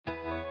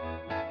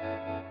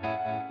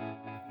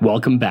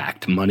Welcome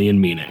back to Money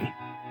and Meaning,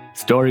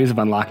 stories of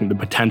unlocking the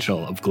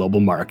potential of global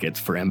markets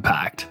for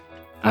impact.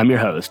 I'm your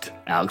host,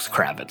 Alex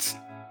Kravitz.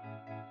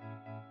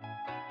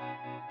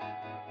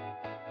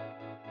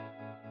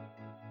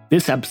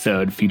 This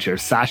episode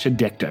features Sasha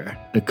Dichter,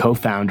 the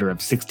co-founder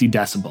of 60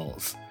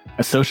 Decibels,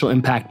 a social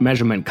impact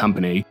measurement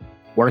company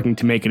working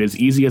to make it as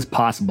easy as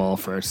possible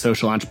for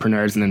social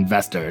entrepreneurs and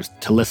investors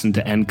to listen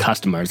to end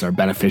customers or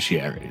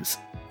beneficiaries.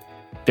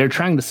 They're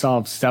trying to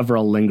solve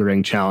several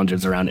lingering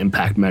challenges around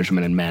impact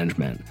measurement and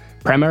management,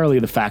 primarily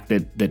the fact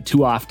that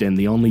too often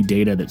the only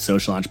data that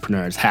social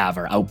entrepreneurs have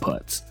are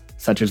outputs,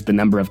 such as the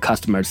number of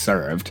customers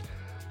served,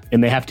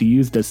 and they have to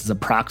use this as a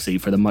proxy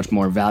for the much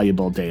more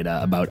valuable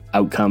data about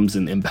outcomes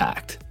and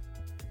impact.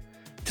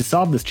 To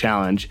solve this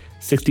challenge,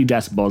 60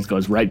 Decibels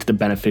goes right to the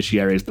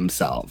beneficiaries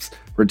themselves,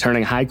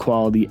 returning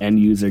high-quality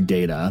end-user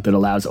data that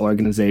allows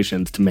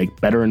organizations to make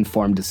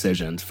better-informed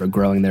decisions for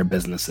growing their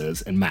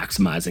businesses and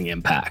maximizing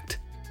impact.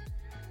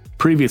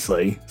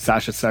 Previously,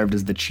 Sasha served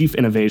as the Chief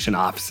Innovation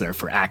Officer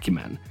for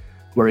Acumen,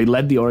 where he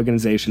led the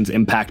organization's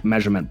impact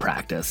measurement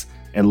practice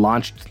and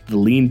launched the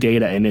Lean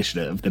Data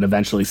Initiative that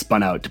eventually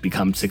spun out to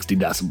become 60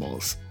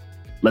 Decibels.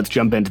 Let's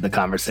jump into the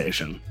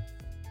conversation.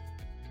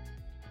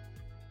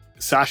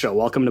 Sasha,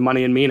 welcome to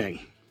Money and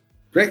Meaning.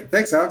 Great.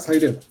 Thanks, Alex. How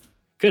you doing?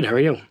 Good. How are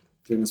you?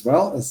 Doing as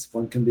well as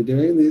one can be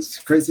doing in these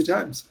crazy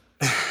times.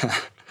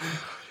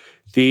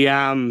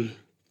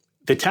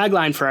 The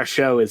tagline for our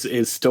show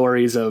is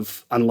stories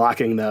of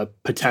unlocking the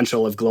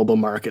potential of global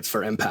markets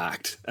for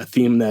impact, a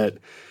theme that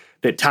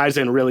ties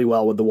in really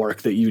well with the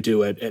work that you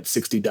do at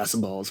 60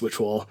 Decibels, which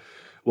we'll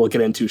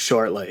get into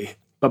shortly.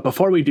 But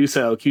before we do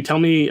so, can you tell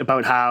me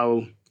about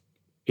how,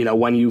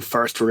 when you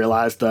first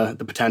realized the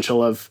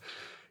potential of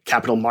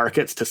capital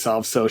markets to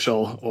solve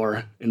social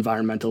or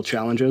environmental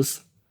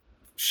challenges?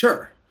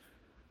 Sure.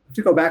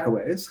 To go back a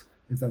ways,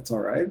 if that's all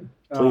right.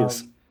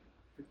 Please.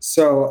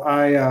 So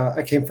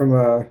I came from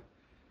a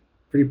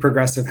pretty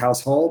progressive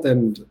household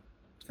and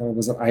kind of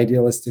was an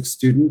idealistic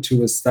student who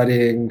was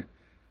studying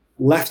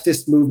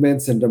leftist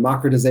movements and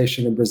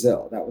democratization in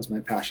Brazil. That was my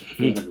passion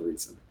for whatever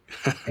reason.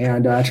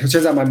 And it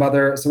turns out my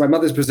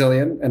mother's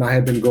Brazilian, and I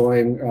had been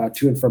going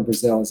to and from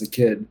Brazil as a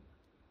kid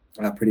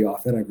pretty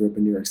often. I grew up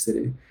in New York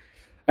City.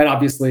 And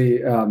obviously,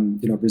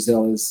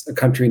 Brazil is a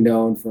country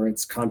known for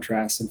its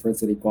contrasts and for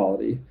its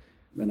inequality.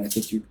 And I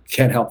think you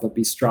can't help but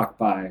be struck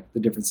by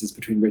the differences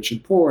between rich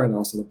and poor and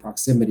also the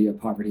proximity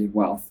of poverty and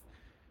wealth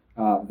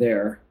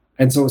there.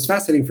 And so it was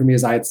fascinating for me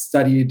as I had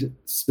studied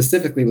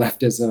specifically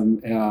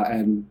leftism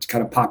and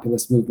kind of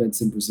populist movements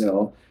in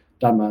Brazil,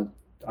 done my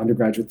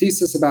undergraduate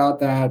thesis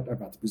about that,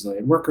 about the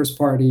Brazilian Workers'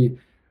 Party.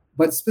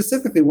 But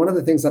specifically, one of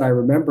the things that I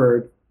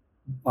remembered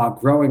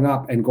growing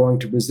up and going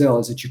to Brazil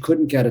is that you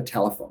couldn't get a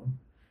telephone.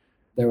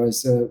 There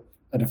was an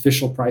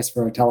official price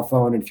for a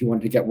telephone, and if you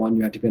wanted to get one,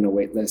 you had to be on a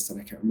wait list, and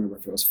I can't remember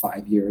if it was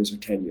 5 years or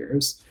 10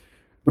 years.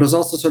 But it was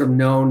also sort of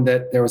known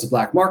that there was a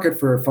black market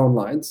for phone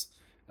lines,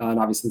 and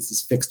obviously this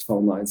is fixed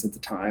phone lines at the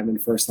time, and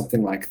for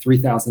something like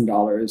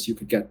 $3,000, you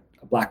could get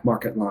a black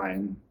market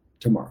line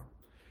tomorrow.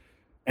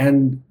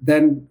 And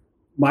then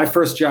my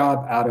first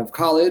job out of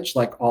college,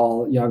 like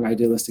all young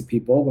idealistic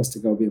people, was to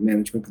go be a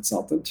management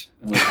consultant.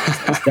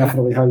 That's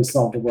definitely how you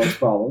solve the world's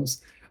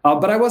problems.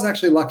 But I was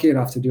actually lucky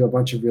enough to do a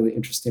bunch of really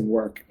interesting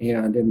work.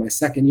 And in my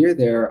second year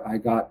there, I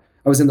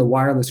was in the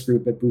wireless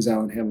group at Booz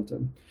Allen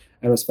Hamilton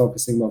and was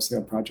focusing mostly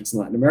on projects in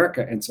Latin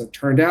America. And so it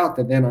turned out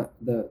that then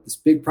this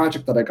big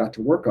project that I got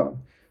to work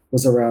on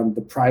was around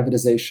the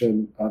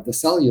privatization of the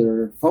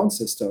cellular phone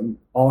system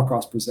all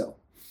across Brazil.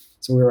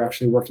 So we were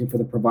actually working for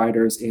the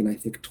providers in, I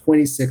think,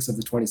 26 of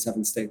the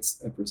 27 states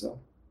of Brazil.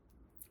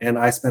 And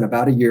I spent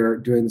about a year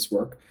doing this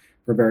work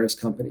for various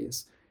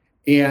companies.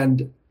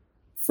 And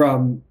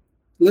from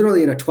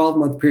literally in a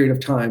 12-month period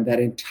of time, that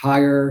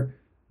entire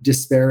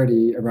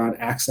disparity around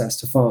access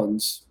to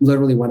phones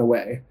literally went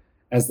away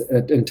as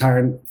the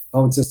entire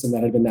phone system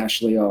that had been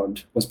nationally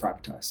owned was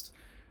privatized.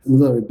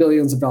 Literally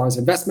billions of dollars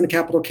investment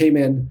capital came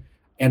in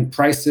and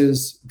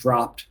prices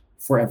dropped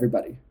for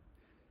everybody.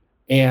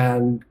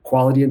 And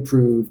quality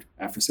improved,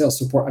 after-sales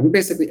support. I mean,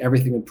 basically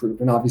everything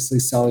improved. And obviously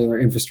cellular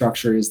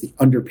infrastructure is the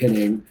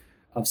underpinning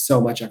of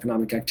so much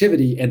economic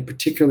activity, and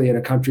particularly in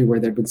a country where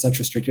there'd been such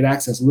restricted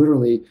access,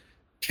 literally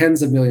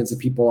tens of millions of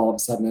people all of a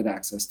sudden had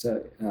access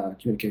to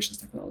communications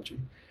technology.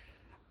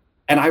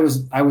 And I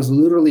was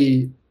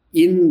literally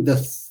in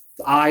the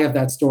eye of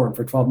that storm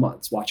for 12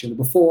 months, watching the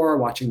before,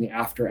 watching the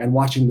after, and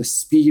watching the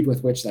speed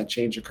with which that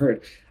change occurred.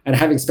 And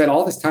having spent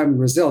all this time in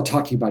Brazil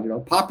talking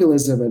about,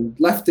 populism and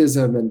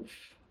leftism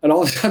and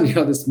all of a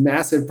sudden, this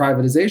massive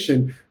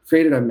privatization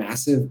created a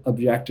massive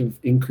objective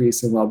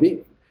increase in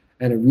well-being.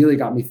 And it really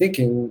got me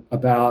thinking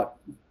about,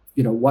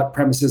 what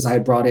premises I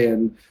had brought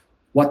in,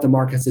 what the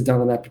markets had done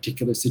in that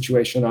particular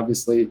situation.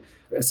 Obviously,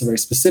 it's a very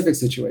specific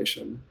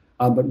situation,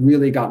 but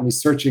really got me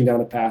searching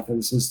down a path. And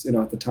this was,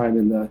 at the time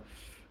in the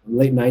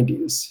late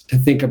 90s, to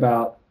think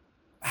about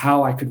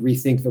how I could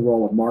rethink the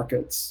role of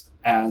markets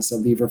as a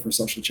lever for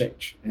social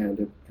change. And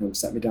it kind of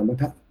set me down my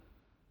path.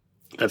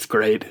 That's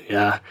great.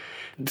 Yeah.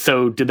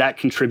 So did that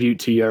contribute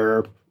to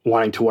your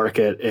wanting to work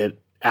at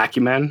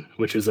Acumen,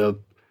 which is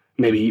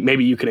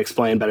maybe you can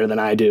explain better than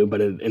I do,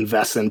 but it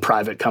invests in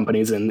private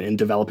companies in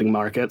developing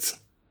markets?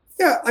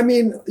 Yeah, I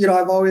mean,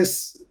 I've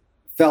always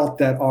felt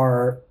that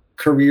our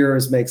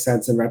careers make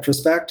sense in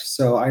retrospect.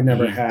 So I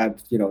never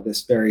had,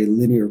 this very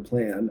linear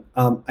plan.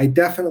 I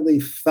definitely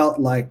felt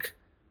like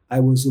I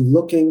was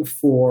looking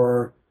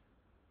for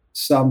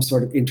some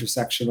sort of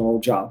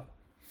intersectional job.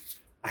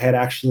 I had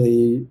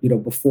actually,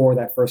 before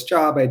that first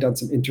job, I had done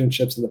some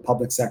internships in the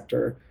public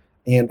sector.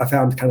 And I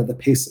found kind of the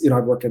pace, I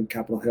work in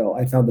Capitol Hill.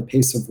 I found the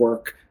pace of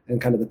work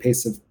and kind of the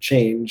pace of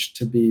change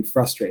to be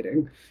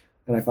frustrating.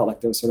 And I felt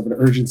like there was sort of an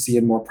urgency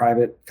in more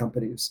private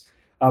companies.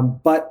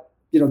 But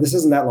this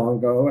isn't that long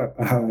ago.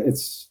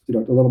 It's, a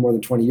little more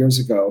than 20 years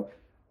ago.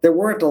 There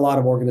weren't a lot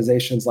of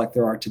organizations like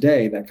there are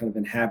today that kind of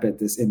inhabit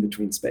this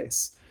in-between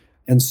space.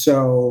 And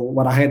so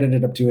what I had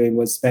ended up doing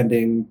was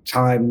spending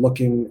time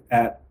looking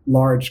at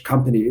large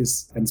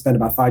companies and spent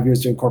about 5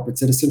 years doing corporate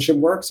citizenship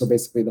work. So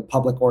basically the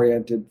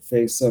public-oriented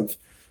face of,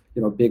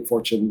 big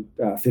Fortune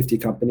 50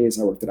 companies.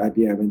 I worked at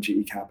IBM and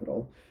GE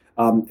Capital.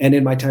 And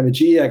in my time at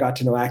GE, I got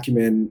to know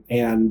Acumen,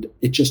 and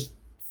it just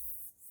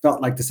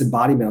felt like this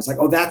embodiment. I was like,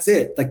 oh, that's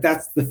it. Like,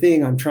 that's the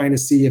thing I'm trying to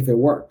see if it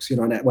works.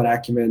 And what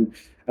Acumen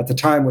at the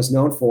time was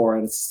known for,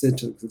 and it's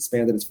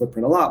expanded its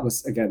footprint a lot,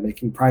 was, again,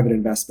 making private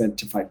investment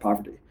to fight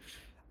poverty.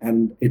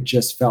 And it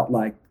just felt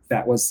like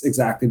that was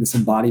exactly this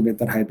embodiment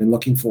that I had been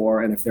looking for.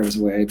 And if there was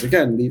a way to,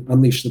 again,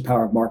 unleash the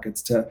power of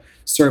markets to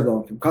serve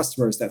low-income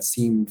customers, that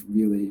seemed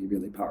really,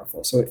 really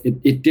powerful. So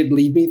it did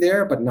lead me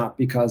there, but not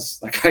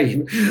because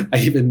I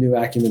even knew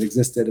Acumen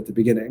existed at the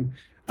beginning.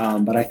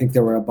 But I think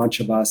there were a bunch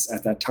of us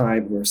at that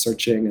time who were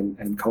searching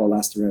and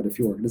coalesced around a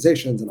few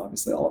organizations. And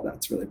obviously all of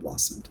that's really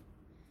blossomed.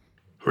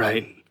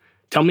 Right.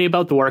 Tell me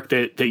about the work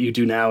that you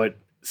do now at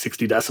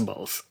 60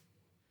 Decibels.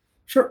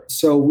 Sure.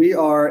 So we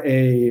are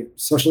a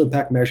social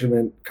impact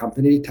measurement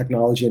company,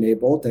 technology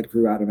enabled, that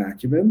grew out of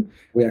Acumen.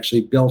 We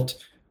actually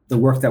built the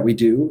work that we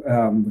do,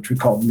 which we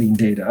call Lean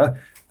Data,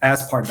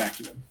 as part of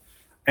Acumen.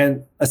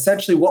 And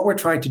essentially what we're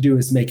trying to do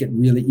is make it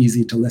really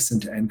easy to listen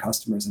to end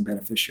customers and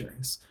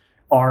beneficiaries.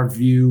 Our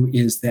view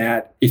is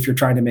that if you're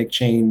trying to make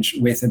change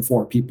with and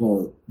for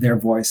people, their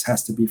voice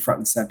has to be front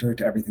and center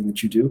to everything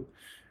that you do.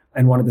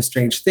 And one of the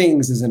strange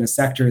things is in a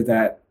sector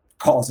that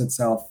calls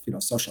itself,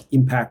 social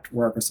impact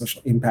work or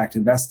social impact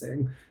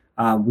investing,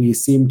 we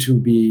seem to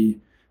be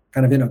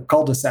kind of in a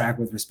cul-de-sac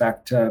with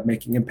respect to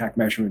making impact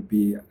measurement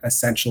be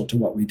essential to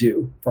what we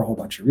do for a whole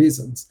bunch of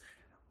reasons.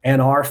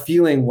 And our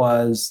feeling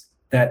was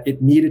that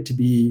it needed to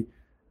be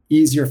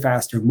easier,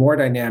 faster, more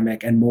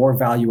dynamic, and more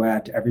value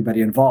add to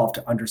everybody involved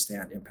to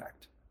understand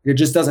impact. It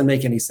just doesn't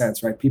make any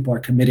sense, right? People are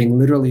committing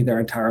literally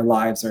their entire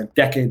lives or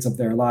decades of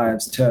their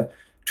lives to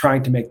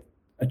trying to make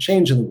a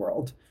change in the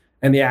world.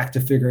 And the act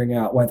of figuring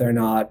out whether or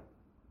not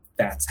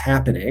that's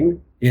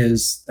happening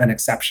is an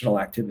exceptional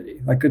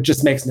activity. Like, it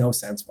just makes no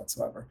sense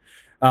whatsoever.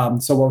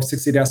 So what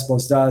 60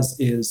 Decibels does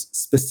is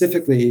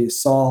specifically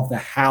solve the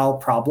how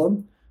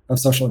problem of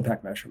social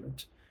impact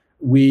measurement.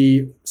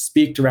 We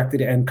speak directly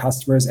to end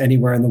customers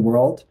anywhere in the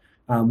world.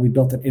 We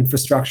built an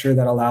infrastructure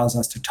that allows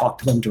us to talk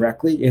to them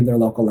directly in their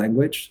local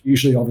language,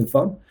 usually over the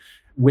phone,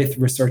 with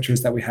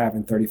researchers that we have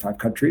in 35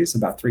 countries,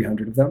 about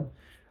 300 of them.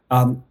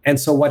 And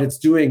so what it's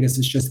doing is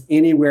it's just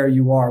anywhere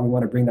you are, we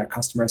want to bring that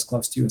customer as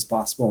close to you as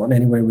possible. And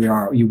anywhere we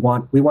are, we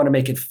want to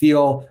make it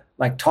feel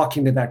like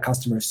talking to that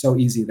customer is so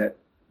easy that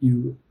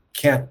you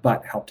can't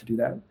but help to do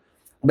that.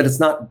 But it's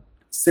not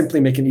simply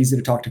making it easy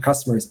to talk to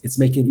customers. It's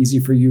making it easy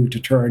for you to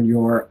turn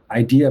your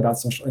idea about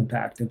social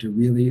impact into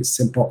really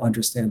simple,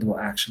 understandable,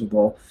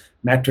 actionable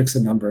metrics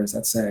and numbers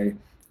that say,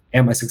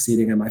 am I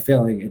succeeding? Am I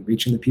failing in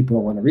reaching the people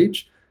I want to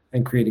reach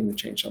and creating the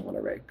change I want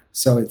to make?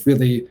 So it's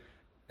really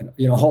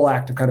a whole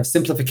act of kind of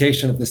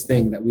simplification of this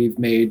thing that we've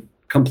made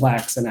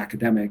complex and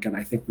academic. And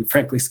I think we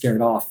frankly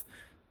scared off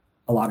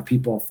a lot of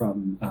people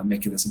from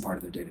making this a part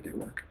of their day-to-day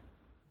work.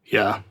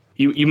 Yeah.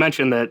 You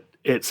mentioned that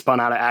it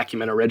spun out of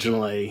Acumen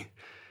originally.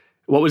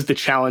 What was the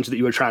challenge that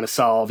you were trying to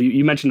solve?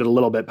 You mentioned it a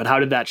little bit, but how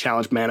did that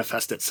challenge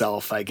manifest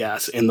itself, I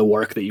guess, in the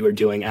work that you were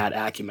doing at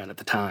Acumen at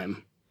the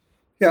time?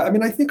 Yeah, I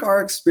mean, I think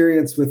our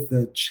experience with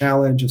the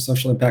challenge of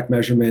social impact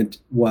measurement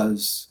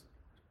was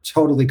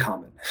totally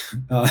common,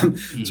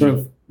 sort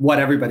of what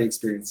everybody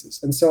experiences.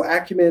 And so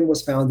Acumen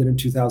was founded in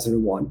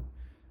 2001.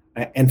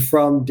 And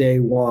from day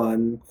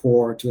one,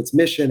 core to its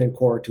mission and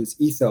core to its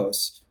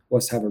ethos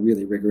was to have a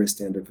really rigorous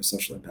standard for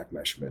social impact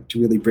measurement, to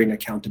really bring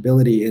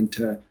accountability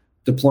into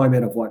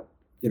deployment of what,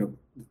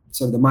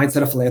 sort of the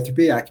mindset of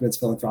philanthropy. Acumen's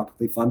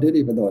philanthropically funded,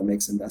 even though it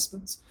makes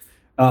investments,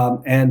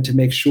 and to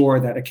make sure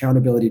that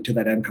accountability to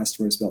that end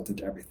customer is built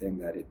into everything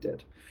that it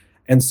did.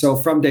 And so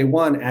from day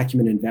one,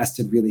 Acumen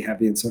invested really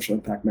heavily in social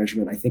impact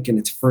measurement. I think in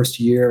its first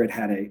year, it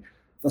had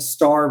a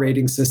star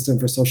rating system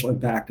for social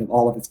impact of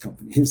all of its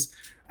companies.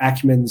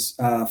 Acumen's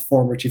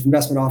former chief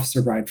investment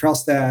officer, Brian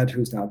Trelstad,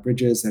 who's now at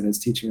Bridges and is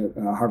teaching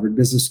at Harvard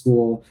Business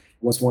School,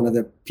 was one of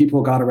the people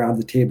who got around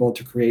the table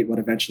to create what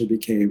eventually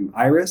became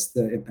IRIS,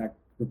 the Impact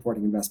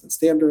Reporting Investment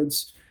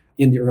Standards.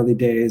 In the early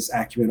days,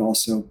 Acumen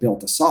also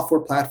built a software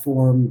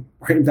platform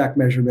for impact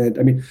measurement.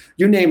 I mean,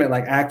 you name it,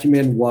 like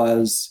Acumen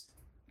was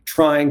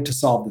trying to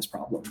solve this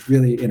problem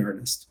really in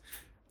earnest.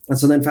 And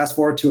so then fast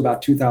forward to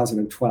about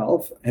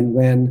 2012, and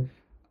when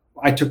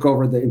I took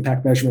over the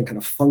impact measurement kind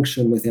of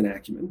function within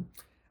Acumen,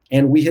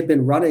 and we had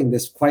been running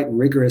this quite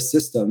rigorous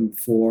system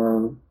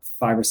for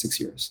 5 or 6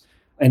 years.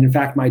 And in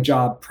fact, my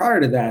job prior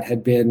to that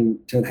had been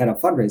to head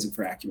up fundraising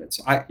for Acumen.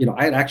 So I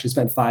had actually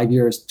spent 5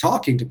 years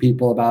talking to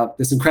people about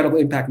this incredible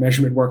impact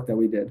measurement work that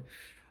we did.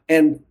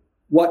 And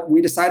what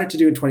we decided to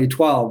do in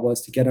 2012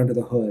 was to get under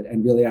the hood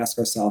and really ask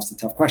ourselves the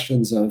tough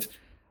questions of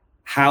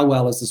how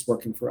well is this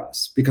working for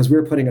us? Because we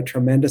were putting a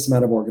tremendous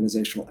amount of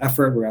organizational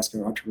effort. We're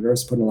asking our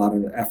entrepreneurs to put in a lot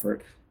of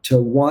effort to,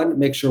 one,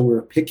 make sure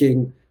we're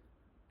picking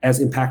as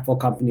impactful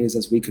companies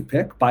as we could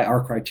pick by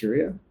our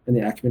criteria. And the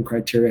Acumen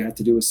criteria had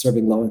to do with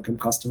serving low-income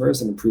customers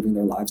and improving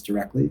their lives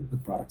directly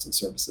with products and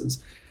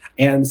services.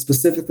 And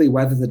specifically,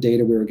 whether the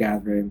data we were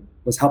gathering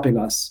was helping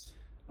us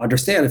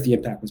understand if the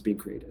impact was being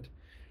created.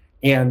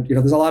 And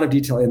there's a lot of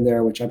detail in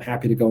there, which I'm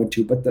happy to go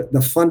into. But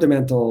the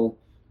fundamental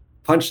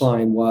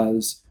punchline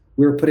was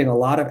we were putting a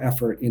lot of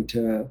effort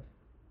into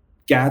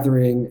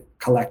gathering,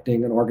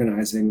 collecting, and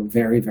organizing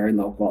very, very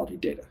low-quality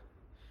data.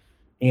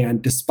 And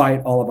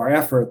despite all of our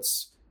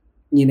efforts,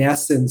 in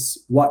essence,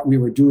 what we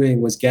were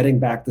doing was getting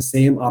back the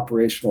same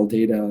operational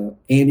data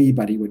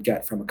anybody would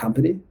get from a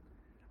company,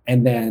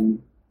 and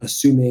then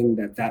assuming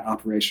that that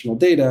operational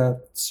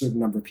data, a certain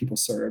number of people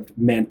served,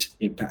 meant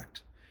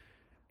impact.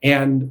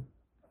 And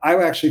I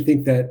actually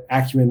think that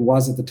Acumen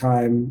was at the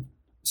time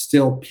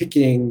still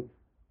picking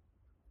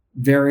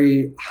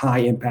very high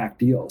impact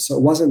deals. So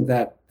it wasn't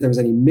that there was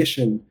any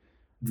mission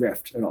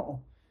drift at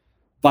all,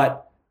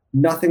 but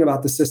nothing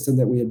about the system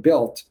that we had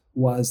built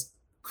was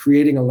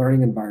creating a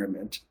learning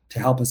environment to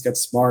help us get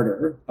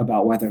smarter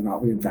about whether or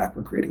not we in fact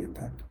were creating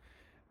impact.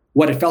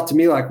 What it felt to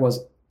me like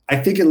was, I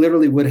think it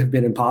literally would have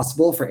been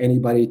impossible for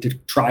anybody to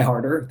try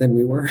harder than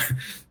we were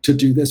to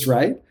do this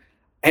right.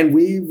 And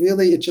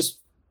it just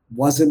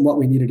wasn't what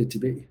we needed it to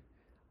be.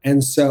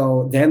 And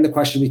so then the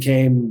question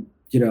became,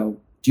 do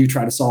you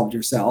try to solve it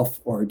yourself,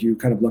 or do you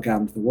kind of look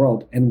out into the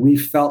world? And we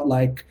felt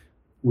like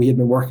we had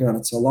been working on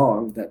it so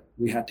long that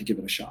we had to give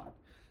it a shot.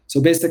 So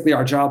basically,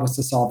 our job was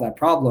to solve that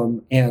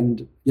problem.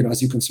 And,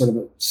 as you can sort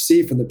of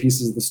see from the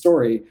pieces of the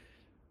story,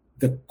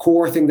 the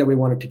core thing that we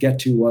wanted to get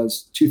to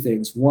was two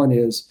things. One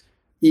is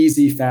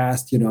easy,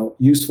 fast,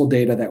 useful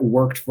data that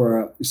worked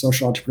for a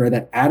social entrepreneur,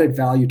 that added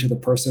value to the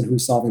person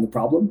who's solving the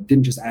problem,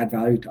 didn't just add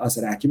value to us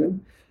at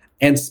Acumen,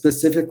 and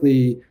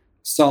specifically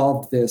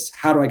solved this: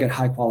 how do I get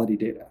high quality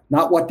data?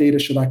 Not what data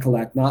should I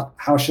collect, not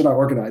how should I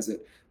organize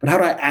it, but how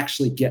do I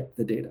actually get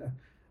the data?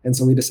 And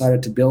so we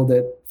decided to build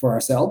it for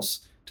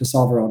ourselves to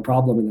solve our own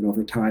problem. And then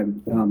over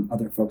time,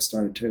 other folks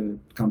started to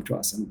come to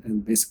us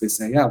and basically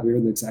say, yeah, we're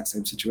in the exact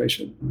same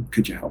situation.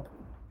 Could you help?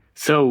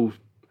 So,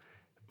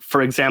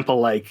 for example,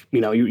 like,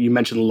 you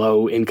mentioned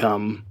low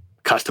income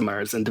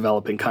customers in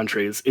developing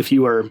countries. If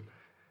you were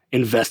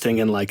investing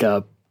in like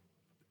a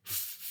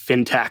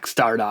fintech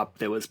startup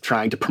that was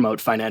trying to promote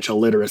financial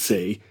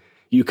literacy,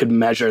 you could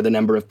measure the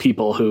number of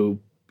people who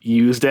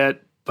used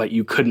it, but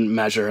you couldn't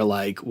measure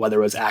like whether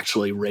it was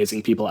actually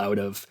raising people out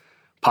of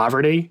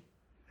poverty.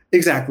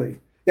 Exactly.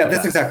 Yeah,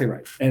 that's exactly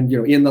right. And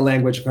in the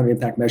language of economic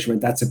impact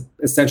measurement, that's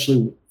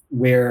essentially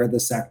where the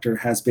sector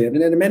has been,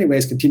 and in many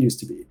ways continues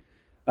to be.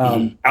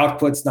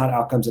 Outputs, not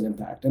outcomes and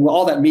impact. And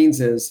all that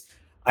means is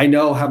I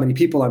know how many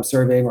people I'm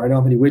serving, or I know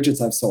how many widgets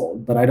I've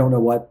sold, but I don't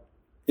know what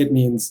it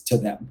means to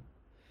them.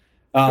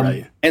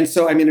 Right. And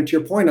so, to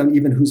your point on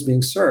even who's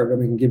being served,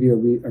 I can give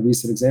you a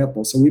recent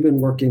example. So we've been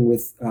working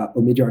with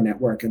Omidyar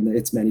Network and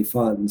its many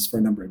funds for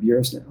a number of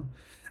years now.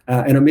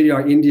 And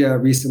Omidyar India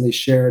recently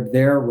shared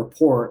their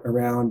report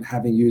around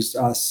having used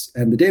us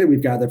and the data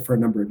we've gathered for a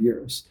number of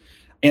years.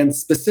 And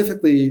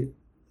specifically,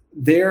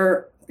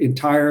 their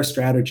entire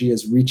strategy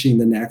is reaching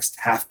the next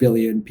 500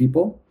 million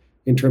people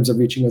in terms of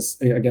reaching us,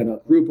 again,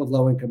 a group of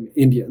low-income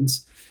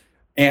Indians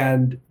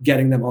and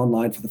getting them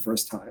online for the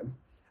first time.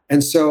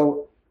 And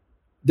so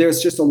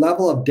there's just a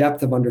level of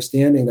depth of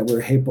understanding that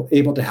we're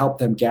able to help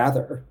them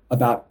gather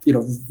about,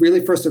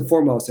 really first and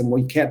foremost, and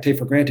we can't take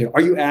for granted,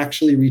 are you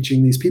actually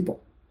reaching these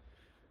people?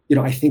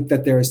 I think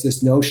that there is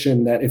this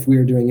notion that if we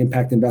are doing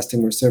impact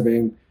investing, we're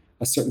serving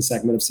a certain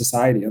segment of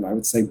society. And I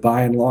would say,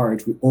 by and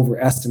large, we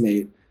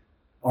overestimate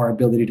our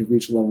ability to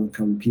reach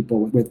low-income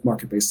people with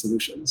market-based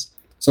solutions.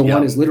 So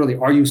one is literally,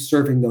 are you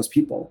serving those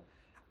people?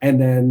 And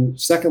then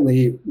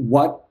secondly,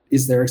 what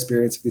is their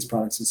experience of these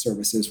products and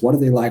services? What do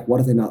they like? What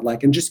do they not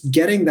like? And just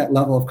getting that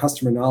level of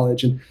customer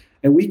knowledge. And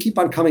we keep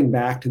on coming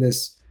back to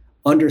this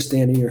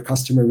understanding your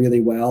customer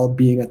really well,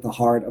 being at the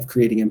heart of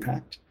creating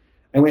impact.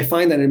 And we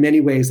find that in many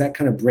ways that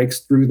kind of breaks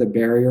through the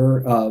barrier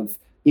of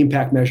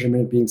impact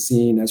measurement being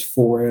seen as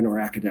foreign or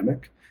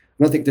academic.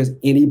 I don't think there's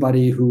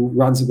anybody who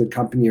runs a good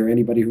company or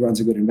anybody who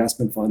runs a good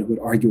investment fund who would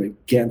argue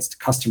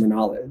against customer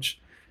knowledge.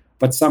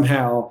 But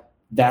somehow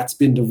that's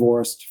been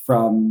divorced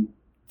from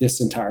this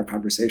entire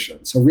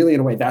conversation. So really, in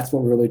a way, that's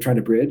what we're really trying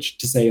to bridge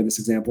to say in this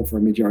example for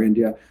Omidyar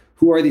India,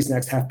 who are these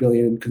next 500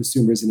 million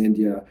consumers in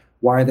India?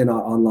 Why are they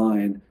not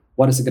online?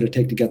 What is it going to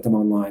take to get them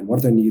online? What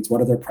are their needs?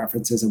 What are their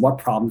preferences? And what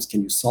problems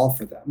can you solve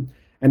for them?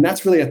 And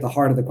that's really at the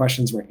heart of the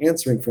questions we're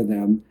answering for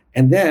them.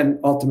 And then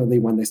ultimately,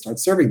 when they start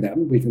serving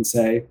them, we can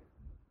say,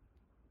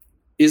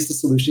 is the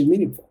solution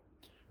meaningful?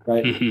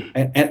 Right?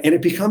 Mm-hmm. And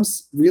it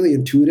becomes really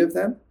intuitive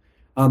then.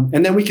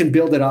 And then we can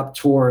build it up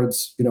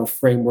towards,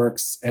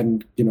 frameworks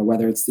and,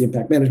 whether it's the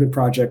impact management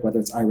project, whether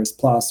it's Iris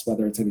Plus,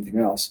 whether it's anything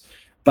else.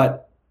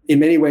 But in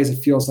many ways, it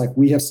feels like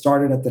we have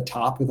started at the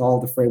top with all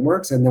the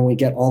frameworks, and then we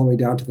get all the way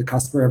down to the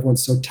customer.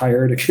 Everyone's so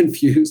tired and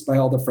confused by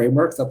all the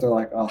frameworks that they're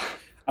like, oh,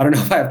 I don't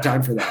know if I have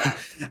time for that.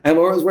 And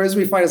whereas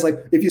we find is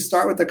like, if you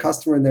start with the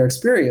customer and their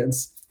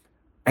experience,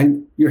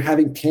 and you're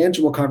having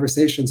tangible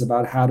conversations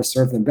about how to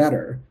serve them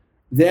better,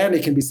 then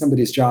it can be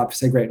somebody's job to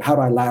say, great, how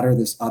do I ladder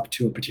this up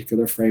to a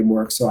particular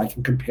framework so I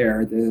can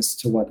compare this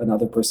to what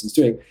another person's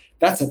doing?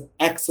 That's an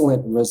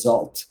excellent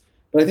result.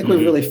 But I think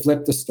we've really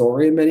flipped the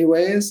story in many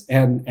ways,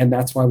 and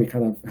that's why we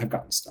kind of have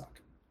gotten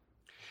stuck.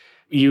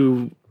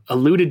 You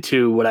alluded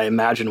to what I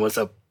imagine was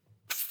a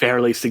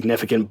fairly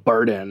significant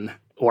burden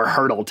or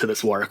hurdle to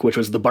this work, which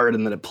was the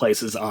burden that it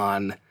places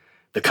on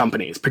the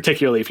companies,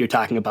 particularly if you're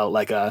talking about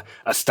like a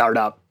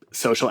startup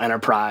social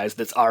enterprise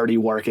that's already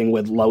working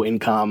with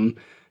low-income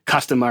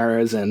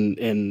customers.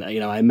 And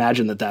I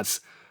imagine that that's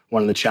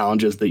one of the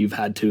challenges that you've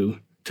had to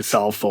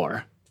solve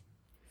for.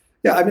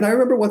 Yeah, I mean, I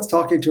remember once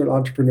talking to an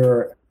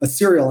entrepreneur, a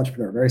serial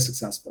entrepreneur, very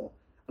successful.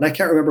 And I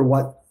can't remember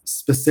what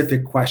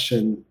specific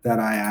question that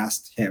I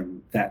asked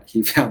him that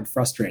he found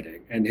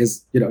frustrating. And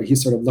he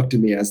sort of looked at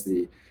me as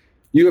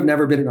you have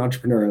never been an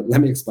entrepreneur.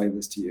 Let me explain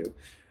this to you.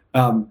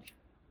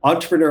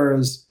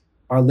 Entrepreneurs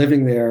are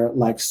living there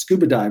like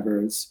scuba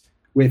divers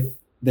with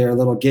their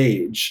little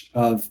gauge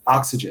of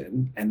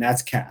oxygen, and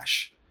that's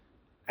cash.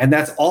 And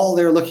that's all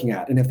they're looking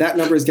at. And if that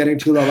number is getting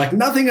too low, like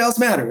nothing else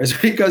matters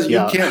because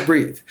you can't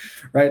breathe,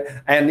 right?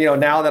 And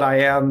now that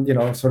I am,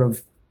 sort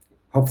of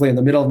hopefully in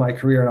the middle of my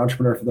career, an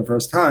entrepreneur for the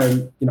first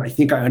time, I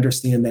think I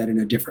understand that in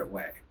a different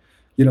way.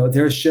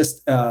 There's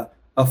just a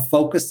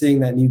focusing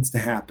that needs to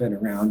happen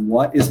around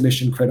what is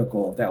mission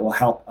critical that will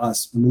help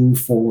us move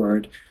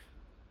forward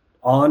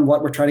on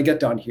what we're trying to get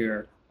done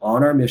here,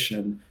 on our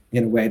mission,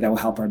 in a way that will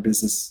help our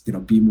business,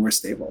 be more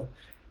stable.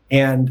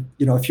 And,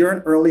 if you're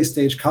an early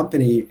stage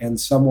company and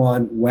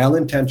someone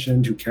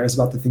well-intentioned who cares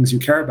about the things you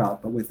care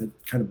about, but with a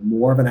kind of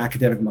more of an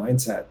academic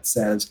mindset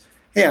says,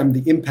 hey, I'm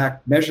the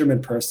impact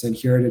measurement person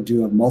here to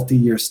do a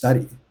multi-year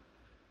study.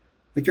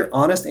 Like your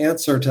honest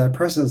answer to that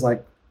person is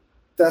like,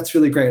 that's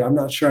really great. I'm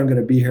not sure I'm going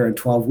to be here in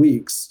 12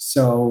 weeks.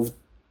 So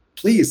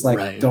please,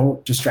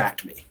 don't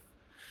distract me.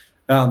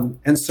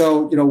 And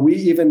so, we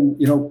even,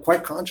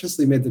 quite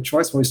consciously made the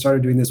choice when we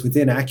started doing this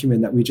within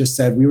Acumen that we just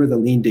said we were the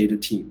lean data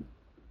team.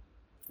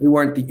 We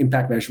weren't the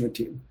impact measurement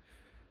team.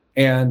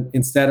 And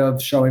instead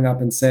of showing up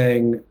and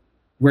saying,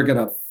 we're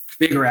going to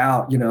figure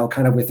out,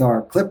 kind of with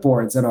our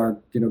clipboards and our,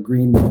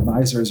 green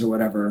advisors or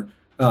whatever,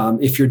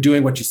 if you're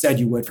doing what you said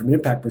you would from an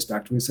impact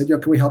perspective, we said,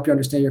 can we help you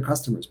understand your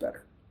customers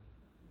better?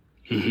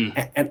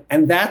 Mm-hmm.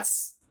 And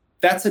that's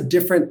a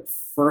different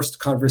first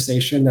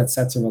conversation that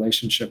sets a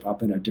relationship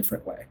up in a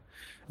different way.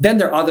 Then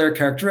there are other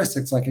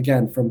characteristics, like,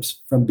 again,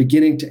 from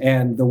beginning to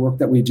end, the work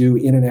that we do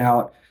in and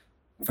out,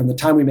 from the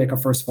time we make a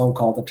first phone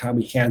call, the time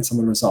we hand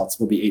someone results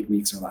will be 8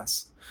 weeks or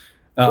less.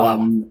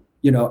 Wow.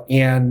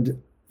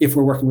 And if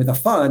we're working with a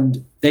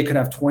fund, they could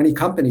have 20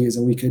 companies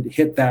and we could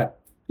hit that,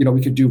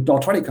 we could do all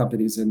 20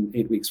 companies in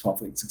 8 weeks,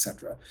 12 weeks, et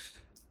cetera.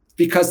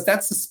 Because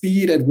that's the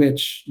speed at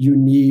which you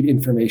need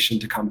information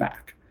to come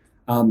back.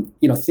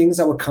 Things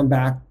that would come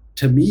back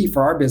to me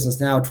for our business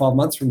now, 12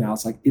 months from now,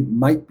 it's like, it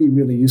might be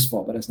really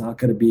useful, but it's not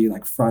going to be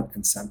like front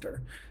and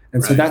center.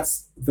 And so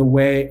that's the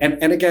way.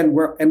 And again,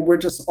 we're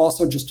just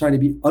also just trying to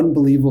be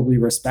unbelievably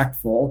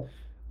respectful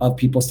of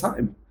people's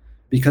time,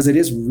 because it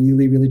is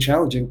really, really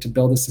challenging to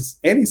build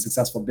any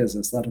successful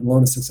business, let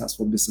alone a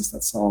successful business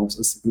that solves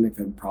a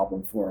significant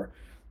problem for,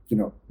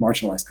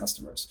 marginalized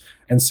customers.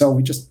 And so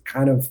we just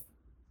kind of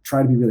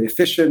try to be really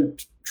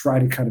efficient, try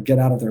to kind of get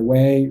out of their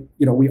way.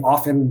 We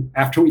often,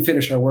 after we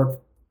finish our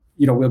work,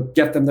 we'll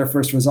get them their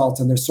first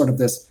results, and there's sort of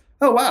this,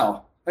 oh,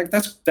 wow, like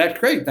that's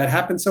great. That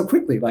happened so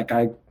quickly. Like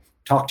I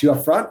talked to you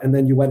up front and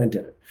then you went and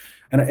did it.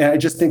 And I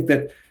just think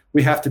that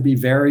we have to be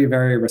very,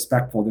 very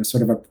respectful. There's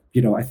sort of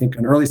I think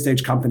an early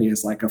stage company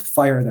is like a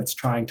fire that's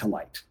trying to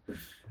light.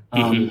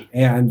 And,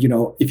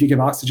 if you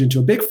give oxygen to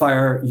a big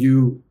fire,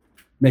 you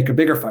make a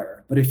bigger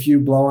fire. But if you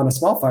blow on a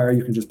small fire,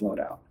 you can just blow it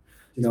out.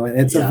 And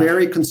it's a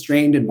very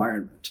constrained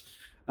environment.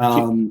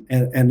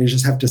 And you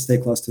just have to stay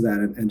close to that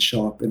and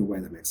show up in a way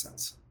that makes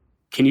sense.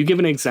 Can you give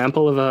an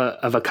example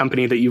of a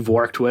company that you've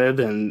worked with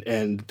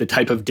and the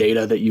type of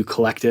data that you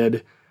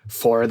collected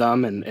for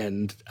them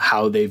and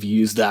how they've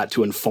used that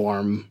to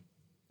inform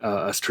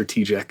a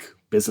strategic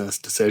business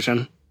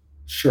decision?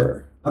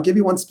 Sure. I'll give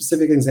you one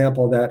specific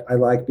example that I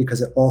like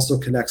because it also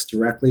connects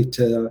directly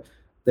to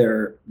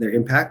their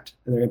impact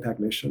and their impact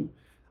mission.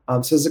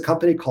 So there's a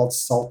company called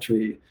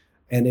Saltree,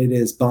 and it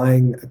is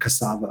buying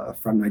cassava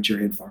from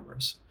Nigerian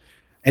farmers.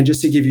 And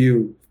just to give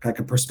you like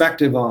a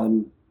perspective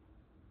on,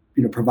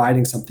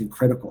 providing something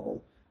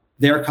critical,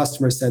 their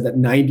customers said that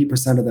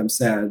 90% of them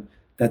said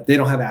that they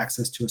don't have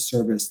access to a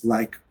service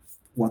like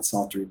what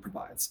Saltery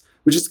provides,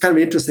 which is kind of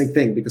an interesting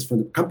thing because from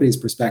the company's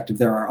perspective,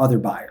 there are other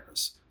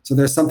buyers. So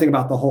there's something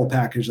about the whole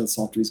package that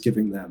Saltery is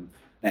giving them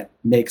that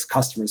makes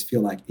customers feel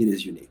like it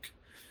is unique.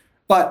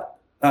 But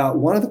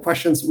one of the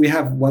questions, we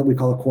have what we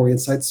call a Core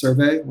Insights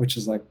survey, which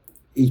is like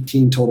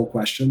 18 total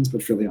questions,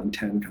 but really on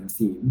 10 kind of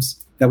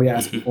themes that we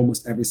ask in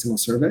almost every single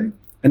survey.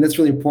 And that's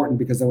really important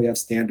because then we have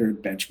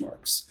standard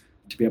benchmarks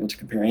to be able to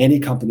compare any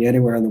company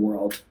anywhere in the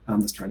world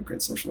that's trying to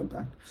create social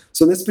impact.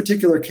 So in this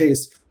particular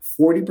case,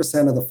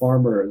 40% of the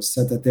farmers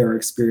said that they're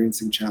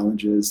experiencing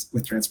challenges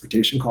with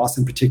transportation costs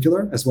in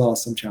particular, as well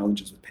as some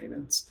challenges with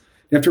payments.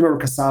 You have to remember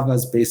cassava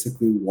is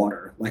basically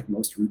water, like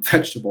most root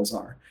vegetables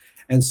are.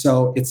 And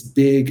so it's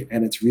big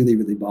and it's really,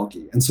 really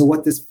bulky. And so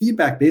what this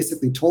feedback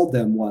basically told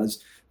them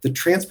was the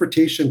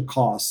transportation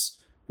costs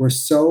were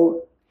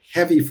so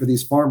heavy for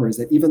these farmers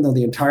that even though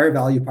the entire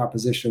value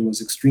proposition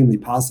was extremely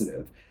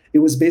positive, it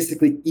was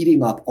basically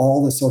eating up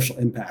all the social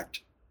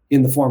impact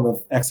in the form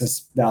of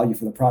excess value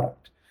for the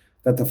product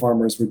that the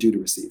farmers were due to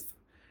receive.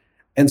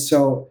 And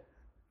so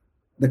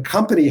the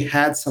company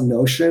had some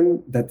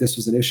notion that this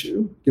was an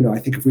issue. I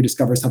think if we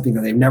discover something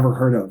that they've never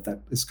heard of,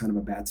 that is kind of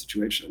a bad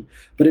situation.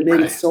 But it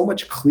made it so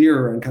much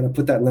clearer and kind of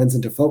put that lens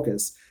into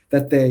focus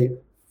that they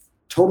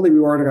totally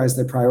reorganized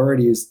their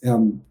priorities.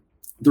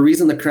 The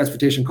reason the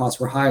transportation costs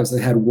were high was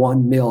they had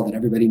one mill that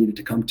everybody needed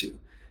to come to.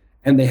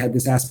 And they had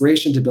this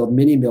aspiration to build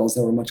mini mills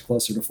that were much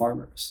closer to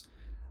farmers.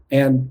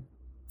 And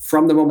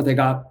from the moment they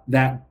got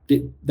that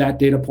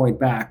data point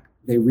back,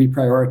 they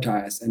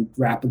reprioritized and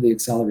rapidly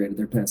accelerated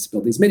their plans to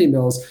build these mini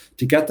mills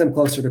to get them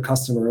closer to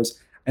customers.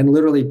 And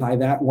literally by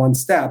that one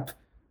step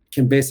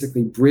can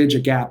basically bridge a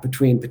gap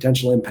between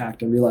potential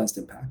impact and realized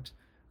impact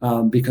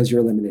because you're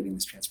eliminating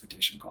these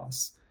transportation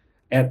costs.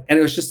 And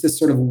it was just this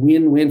sort of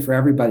win-win for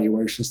everybody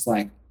where it's just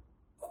like,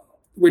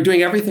 we're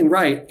doing everything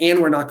right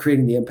and we're not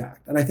creating the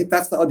impact. And I think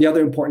that's the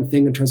other important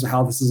thing in terms of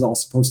how this is all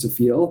supposed to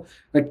feel.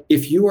 Like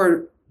if you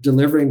are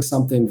delivering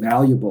something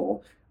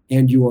valuable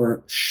and you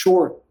are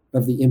short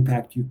of the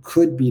impact you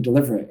could be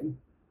delivering,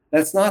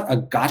 that's not a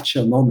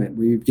gotcha moment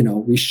where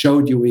we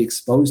showed you, we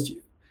exposed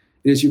you.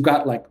 It is you've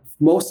got like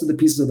most of the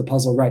pieces of the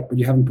puzzle right, but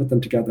you haven't put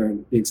them together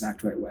in the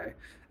exact right way.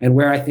 And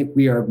where I think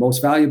we are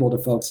most valuable to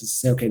folks is to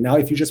say, okay, now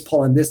if you just pull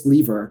on this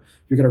lever,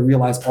 you're going to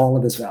realize all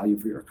of this value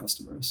for your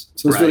customers.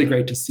 So it's really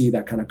great to see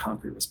that kind of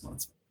concrete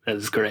response. That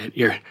is great.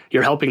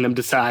 You're helping them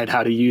decide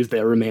how to use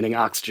their remaining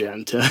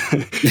oxygen to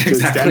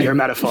extend your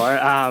metaphor.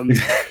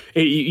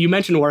 You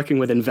mentioned working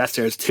with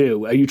investors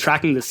too. Are you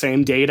tracking the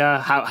same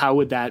data? How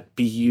would that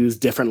be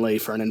used differently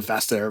for an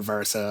investor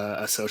versus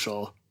a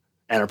social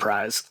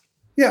enterprise?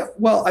 Yeah,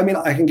 well, I mean,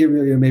 I can give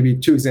you maybe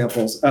two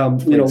examples.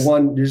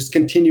 One, you're just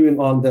continuing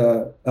on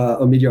the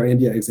Omidyar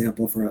India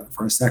example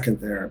for a second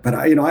there. But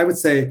I would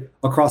say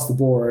across the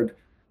board,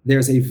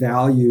 there's a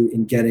value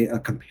in getting a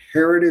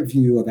comparative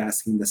view of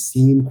asking the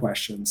same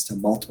questions to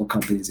multiple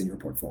companies in your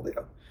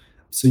portfolio.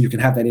 So you can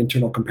have that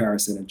internal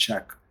comparison and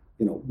check,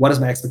 what does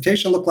my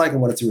expectation look like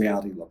and what does the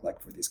reality look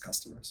like for these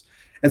customers?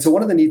 And so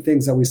one of the neat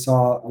things that we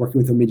saw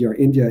working with Omidyar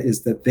India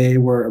is that they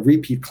were a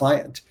repeat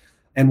client.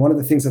 And one of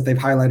the things that they've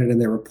highlighted in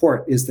their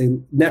report is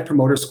the Net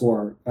Promoter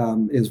Score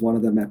is one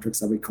of the metrics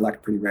that we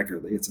collect pretty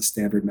regularly. It's a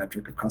standard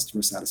metric of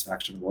customer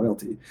satisfaction and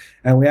loyalty.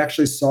 And we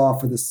actually saw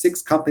for the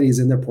 6 companies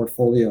in their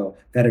portfolio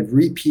that had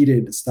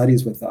repeated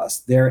studies with us,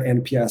 their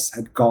NPS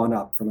had gone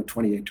up from a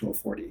 28 to a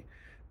 40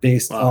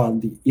 based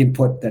on the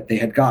input that they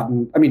had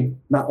gotten. I mean,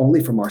 not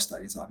only from our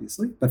studies,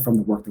 obviously, but from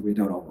the work that we've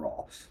done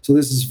overall. So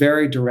this is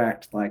very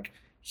direct, like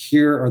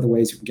here are the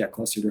ways you can get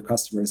closer to your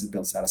customers and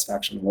build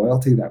satisfaction and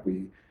loyalty that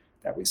we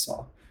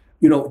saw.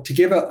 To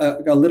give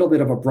a little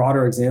bit of a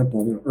broader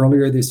example,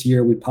 earlier this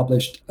year, we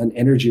published an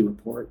energy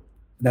report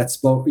that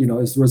spoke,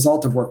 as the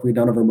result of work we've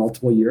done over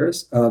multiple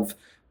years of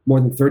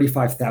more than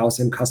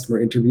 35,000 customer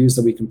interviews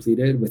that we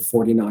completed with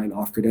 49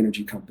 off-grid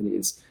energy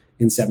companies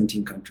in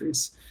 17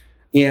 countries.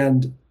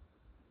 And,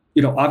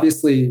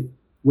 obviously,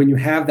 when you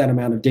have that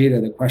amount of data,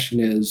 the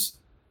question is,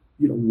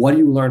 what do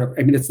you learn?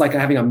 I mean, it's like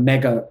having a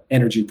mega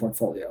energy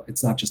portfolio.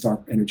 It's not just our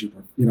energy,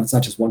 it's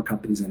not just one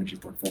company's energy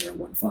portfolio,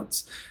 one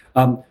fund's.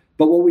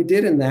 But what we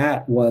did in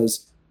that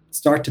was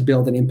start to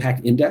build an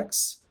impact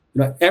index.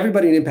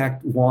 Everybody in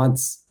impact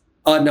wants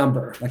a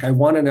number. Like I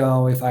want to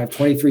know if I have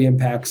 23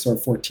 impacts or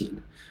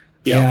 14.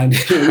 Yeah. And we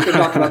can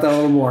talk about that a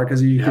little more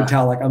because you can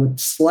tell like I'm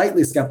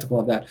slightly skeptical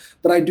of that.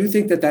 But I do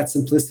think that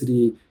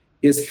simplicity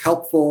is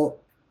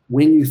helpful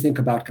when you think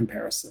about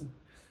comparison.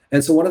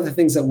 And so one of the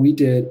things that we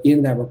did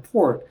in that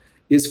report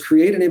is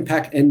create an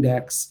impact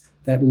index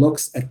that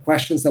looks at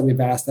questions that we've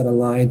asked that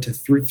align to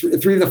three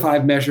of the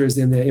 5 measures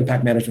in the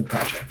impact management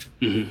project.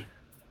 Mm-hmm.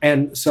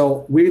 And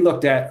so we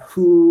looked at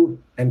who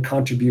and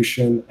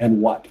contribution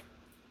and what.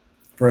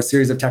 For a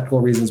series of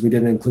technical reasons, we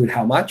didn't include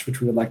how much,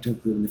 which we would like to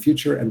include in the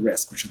future, and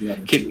risk, which are the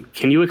other two.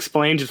 Can you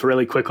explain just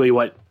really quickly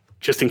what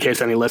just in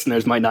case any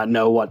listeners might not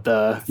know what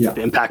the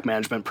impact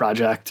management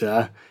project,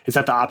 is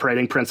that the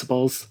operating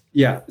principles?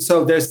 Yeah.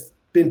 So there's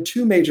been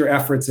two major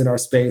efforts in our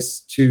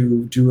space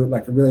to do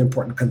like a really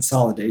important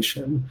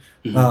consolidation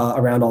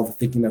around all the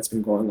thinking that's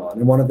been going on.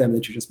 And one of them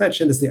that you just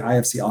mentioned is the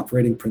IFC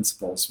operating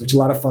principles, which a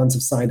lot of funds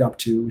have signed up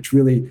to, which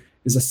really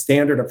is a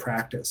standard of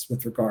practice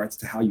with regards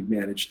to how you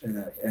manage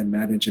and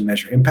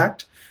measure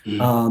impact.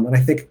 And I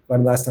think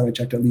last time I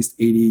checked, at least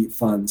 80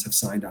 funds have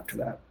signed up to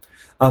that.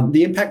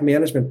 The Impact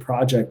Management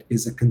Project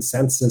is a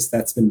consensus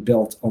that's been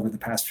built over the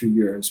past few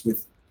years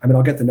with,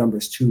 I'll get the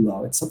numbers too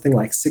low. It's something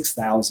like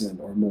 6,000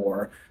 or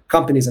more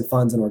companies and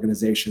funds and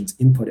organizations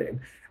inputting.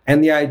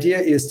 And the idea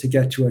is to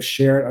get to a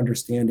shared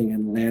understanding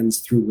and lens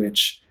through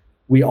which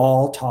we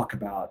all talk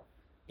about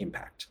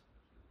impact.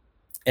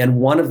 And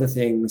one of the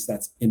things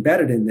that's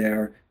embedded in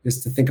there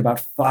is to think about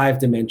 5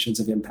 dimensions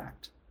of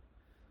impact: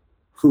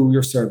 who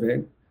you're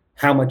serving,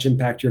 how much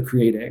impact you're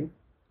creating,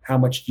 how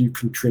much you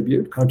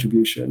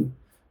contribution,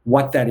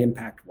 what that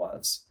impact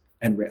was,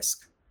 and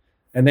risk.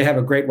 And they have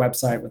a great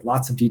website with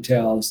lots of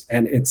details,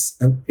 and it's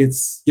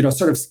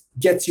sort of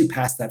gets you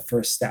past that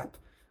first step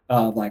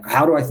of like,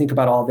 how do I think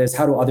about all this?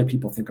 How do other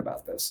people think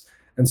about this?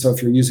 And so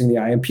if you're using the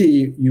IMP,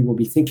 you will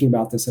be thinking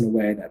about this in a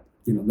way that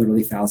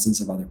literally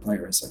thousands of other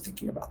players are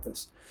thinking about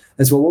this.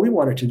 And so what we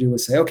wanted to do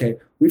was say, okay,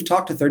 we've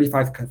talked to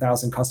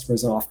 35,000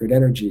 customers on off-grid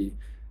energy.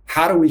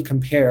 How do we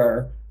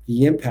compare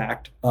the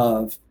impact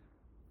of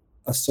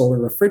a solar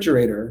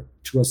refrigerator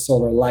to a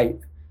solar light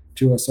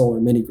to a solar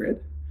mini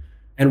grid?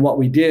 And what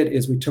we did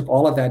is we took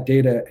all of that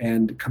data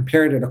and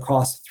compared it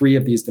across 3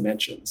 of these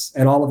dimensions.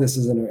 And all of this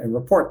is in a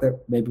report that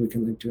maybe we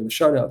can link to in the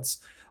show notes.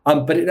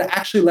 But it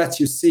actually lets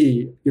you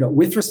see,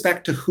 with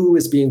respect to who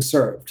is being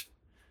served,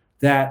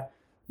 that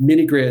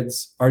mini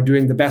grids are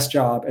doing the best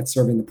job at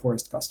serving the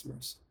poorest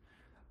customers.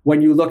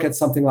 When you look at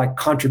something like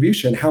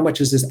contribution, how much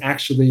is this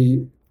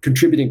actually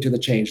contributing to the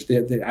change,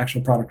 the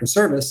actual product or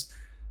service?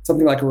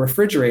 Something like a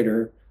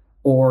refrigerator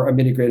or a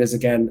mini grid is,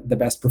 again, the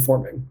best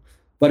performing.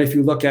 But if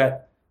you look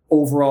at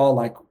overall,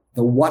 like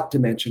the what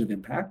dimension of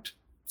impact,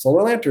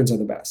 solar lanterns are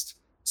the best.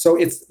 So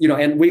it's,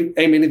 and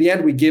in the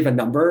end, we give a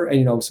number,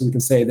 and, so we can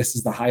say this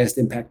is the highest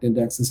impact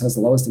index, this has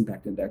the lowest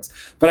impact index.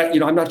 But,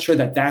 I'm not sure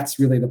that that's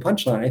really the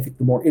punchline. I think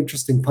the more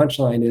interesting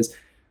punchline is,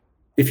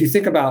 if you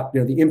think about,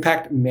 the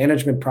impact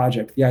management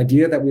project, the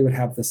idea that we would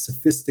have the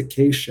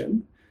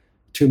sophistication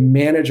to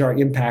manage our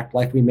impact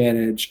like we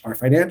manage our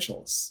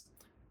financials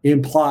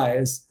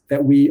implies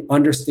that we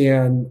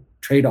understand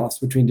trade-offs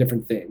between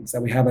different things,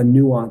 that we have a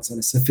nuance and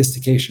a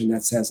sophistication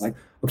that says like,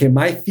 okay,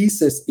 my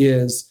thesis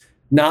is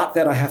not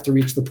that I have to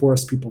reach the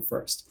poorest people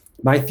first.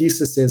 My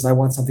thesis is I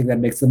want something that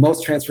makes the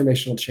most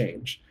transformational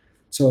change.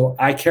 So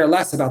I care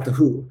less about the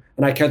who,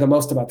 and I care the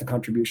most about the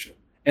contribution.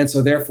 And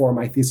so therefore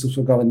my thesis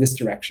will go in this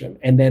direction.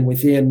 And then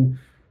within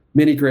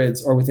mini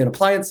grids or within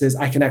appliances,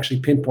 I can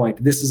actually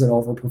pinpoint this is an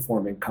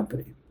overperforming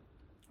company.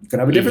 You could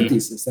have a different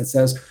thesis that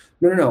says,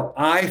 no,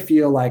 I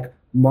feel like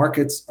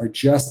markets are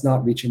just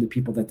not reaching the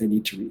people that they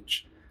need to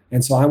reach.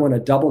 And so I want to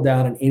double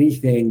down on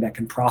anything that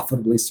can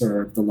profitably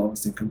serve the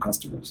lowest income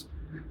customers.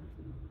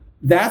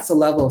 That's a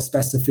level of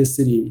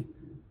specificity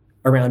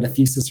around a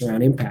thesis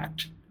around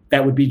impact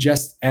that would be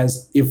just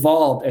as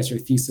evolved as your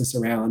thesis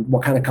around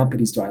what kind of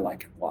companies do I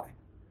like and why.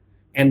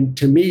 And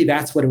to me,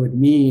 that's what it would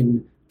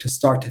mean to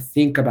start to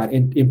think about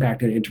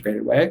impact in an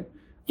integrated way,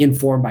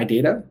 informed by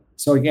data.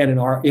 So again,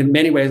 in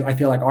many ways, I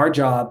feel like our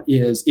job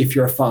is, if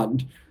you're a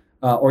fund,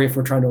 or if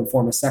we're trying to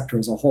inform a sector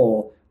as a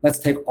whole, let's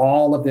take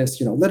all of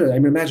this, literally,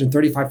 imagine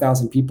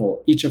 35,000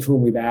 people, each of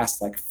whom we've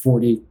asked like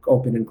 40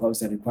 open and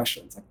closed-ended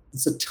questions. Like,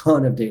 it's a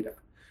ton of data.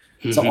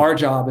 Mm-hmm. So our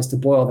job is to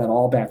boil that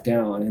all back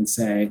down and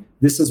say,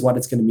 this is what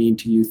it's going to mean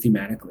to you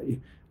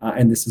thematically,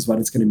 and this is what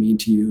it's going to mean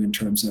to you in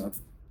terms of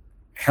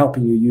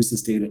helping you use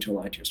this data to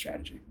align to your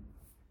strategy.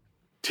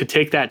 To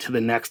take that to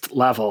the next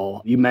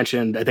level, you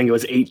mentioned, I think it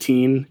was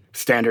 18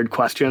 standard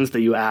questions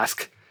that you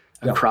ask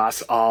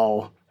across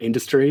all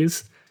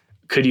industries.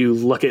 Could you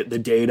look at the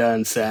data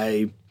and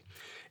say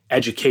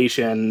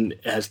education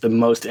has the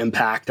most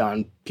impact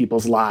on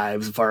people's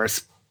lives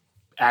versus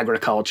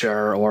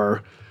agriculture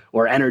or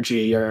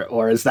energy,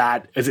 or is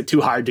it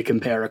too hard to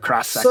compare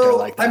across sector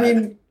like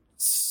that?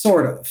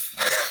 Sort of,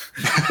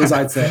 as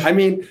I'd say.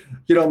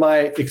 My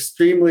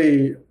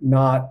extremely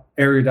not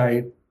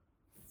erudite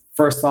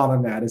first thought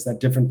on that is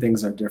that different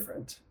things are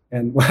different.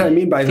 And what I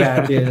mean by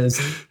that is,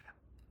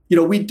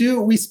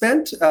 we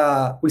spent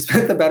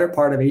the better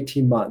part of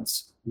 18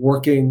 months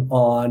working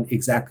on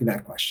exactly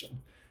that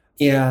question.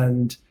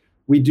 And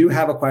we do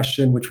have a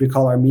question which we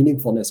call our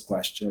meaningfulness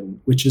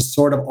question, which is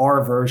sort of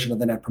our version of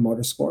the Net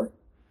Promoter Score.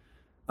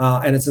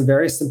 And it's a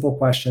very simple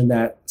question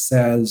that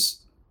says,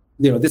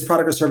 this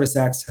product or service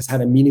X has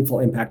had a meaningful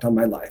impact on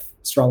my life.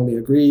 Strongly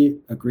agree,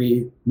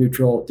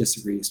 neutral,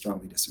 disagree,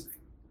 strongly disagree.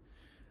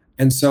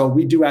 And so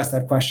we do ask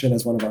that question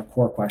as one of our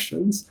core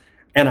questions.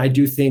 And I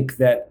do think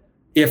that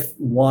if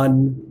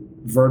one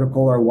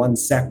vertical or one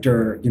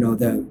sector,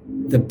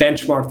 the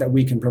benchmark that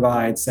we can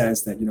provide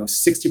says that,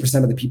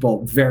 60% of the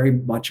people very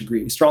much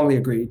strongly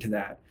agree to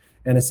that.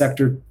 And a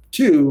sector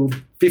to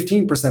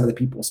 15% of the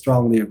people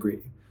strongly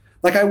agree.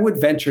 Like I would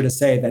venture to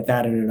say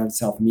that in and of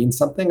itself means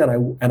something,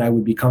 and I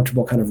would be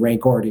comfortable kind of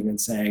rank ordering and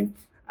saying,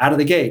 out of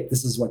the gate,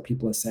 this is what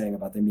people are saying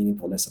about the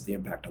meaningfulness of the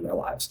impact on their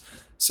lives.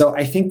 So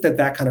I think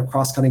that kind of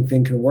cross-cutting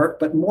thing can work,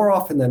 but more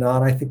often than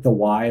not, I think the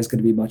why is going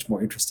to be much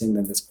more interesting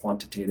than this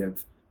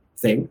quantitative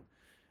thing.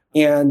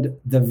 And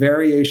the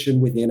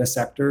variation within a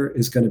sector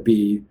is going to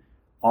be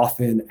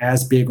often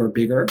as big or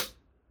bigger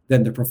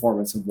than the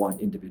performance of one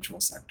individual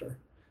sector.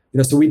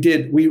 So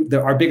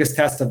our biggest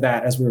test of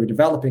that as we were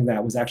developing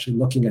that was actually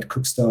looking at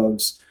cook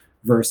stoves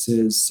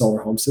versus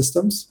solar home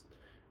systems.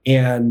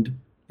 And,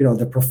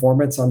 the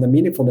performance on the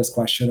meaningfulness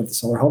question of the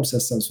solar home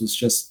systems was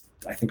just,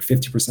 I think,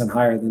 50%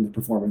 higher than the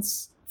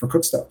performance for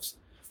cook stoves.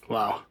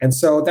 Wow. And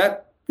so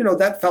that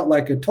felt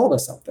like it told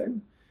us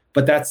something.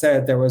 But that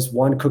said, there was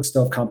one cook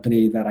stove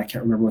company that I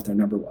can't remember what their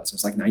number was. It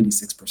was like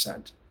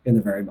 96% in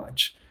the very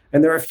much.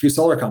 And there are a few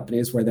solar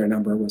companies where their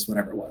number was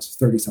whatever it was,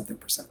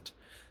 30-something%.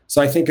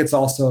 So I think it's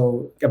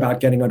also about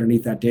getting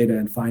underneath that data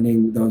and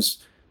finding those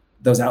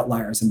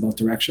outliers in both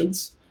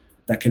directions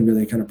that can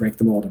really kind of break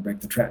the mold and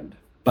break the trend.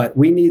 But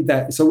we need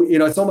that. So,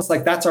 it's almost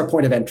like that's our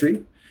point of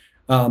entry.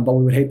 But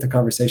we would hate the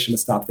conversation to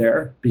stop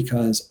there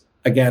because,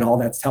 again, all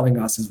that's telling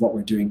us is what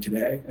we're doing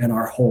today. And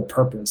our whole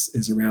purpose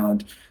is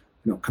around,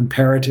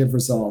 comparative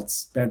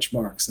results,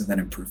 benchmarks, and then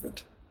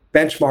improvement.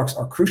 Benchmarks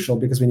are crucial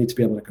because we need to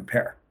be able to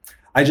compare.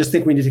 I just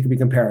think we need to be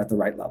compared at the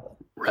right level.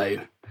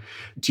 Right.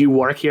 Do you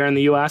work here in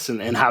the US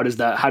and how do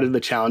the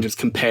challenges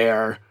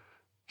compare,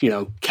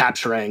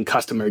 capturing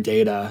customer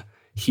data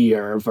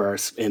here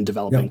versus in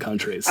developing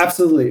countries?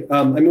 Absolutely.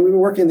 We've been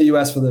working in the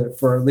US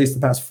for at least the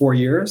past 4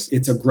 years.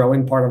 It's a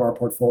growing part of our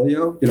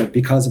portfolio.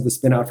 Because of the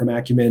spin out from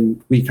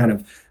Acumen, we kind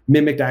of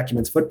mimicked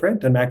Acumen's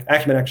footprint. And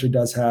Acumen actually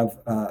does have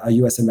a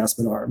US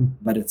investment arm,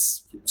 but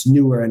it's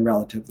newer and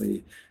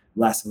relatively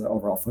less of the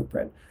overall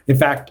footprint. In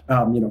fact,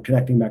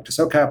 connecting back to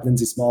SOCAP,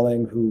 Lindsay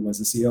Smalling, who was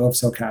the CEO of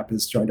SOCAP,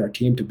 has joined our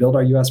team to build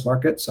our US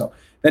market. So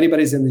if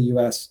anybody's in the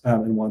US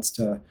and wants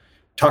to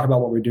talk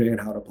about what we're doing and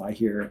how to apply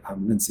here,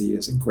 Lindsay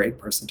is a great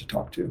person to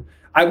talk to.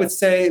 I would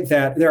say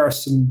that there are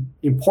some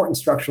important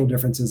structural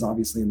differences,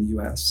 obviously, in the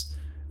US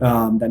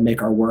that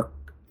make our work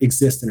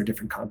exist in a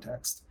different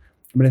context.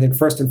 I think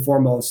first and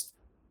foremost,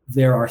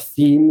 there are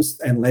themes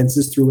and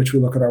lenses through which we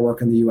look at our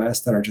work in the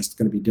US that are just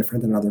going to be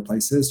different than other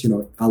places.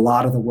 A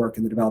lot of the work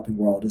in the developing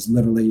world is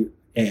literally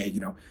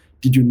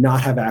did you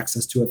not have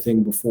access to a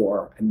thing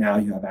before and now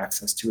you have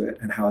access to it,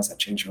 and how has that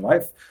changed your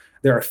life?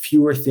 There are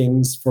fewer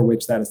things for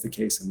which that is the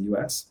case in the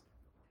US.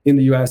 In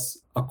the US,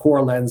 a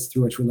core lens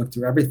through which we look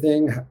through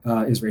everything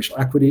is racial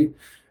equity.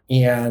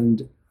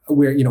 And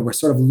we're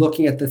sort of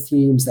looking at the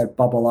themes that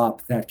bubble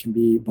up that can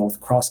be both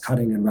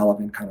cross-cutting and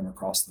relevant kind of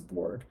across the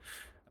board.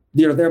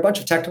 There are a bunch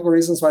of technical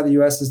reasons why the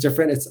US is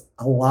different. It's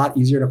a lot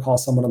easier to call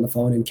someone on the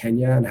phone in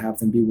Kenya and have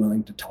them be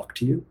willing to talk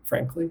to you,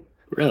 frankly.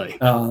 Really?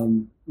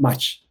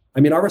 Much.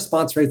 Our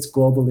response rates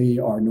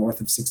globally are north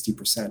of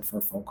 60%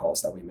 for phone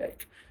calls that we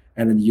make.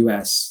 And in the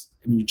US,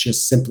 you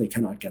just simply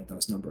cannot get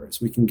those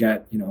numbers. We can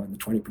get, in the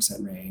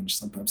 20% range,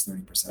 sometimes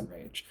 30%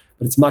 range,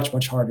 but it's much,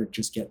 much harder to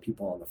just get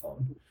people on the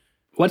phone.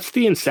 What's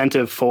the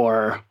incentive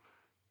for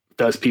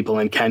those people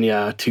in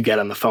Kenya to get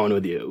on the phone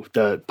with you?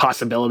 The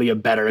possibility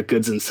of better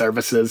goods and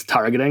services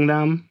targeting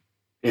them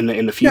in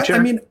the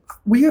future? Yeah,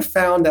 we have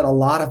found that a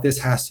lot of this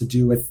has to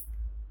do with,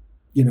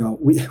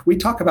 we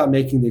talk about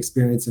making the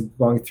experience of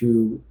going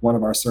through one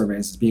of our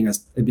surveys as being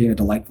a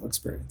delightful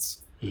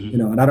experience.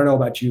 Mm-hmm. And I don't know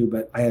about you,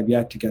 but I have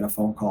yet to get a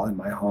phone call in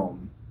my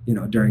home,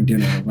 during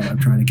dinner when I'm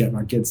trying to get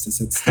my kids to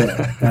sit still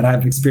that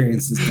I've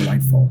experienced as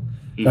delightful.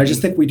 Mm-hmm. But I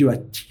just think we do a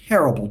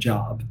terrible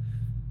job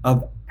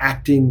of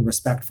acting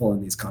respectful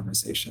in these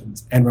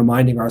conversations and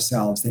reminding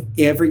ourselves that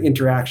every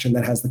interaction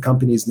that has the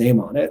company's name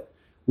on it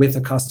with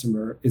a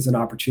customer is an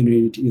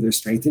opportunity to either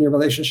strengthen your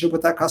relationship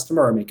with that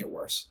customer or make it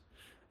worse.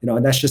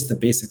 And that's just the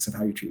basics of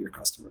how you treat your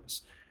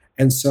customers.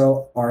 And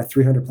so our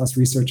 300 plus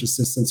research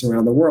assistants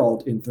around the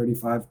world in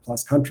 35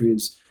 plus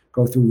countries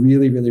go through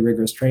really, really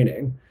rigorous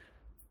training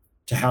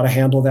to how to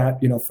handle that,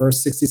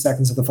 first 60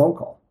 seconds of the phone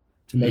call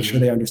to make sure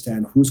they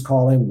understand who's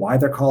calling, why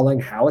they're calling,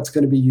 how it's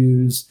going to be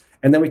used.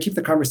 And then we keep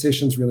the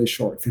conversations really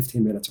short,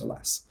 15 minutes or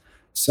less.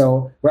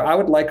 So where I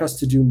would like us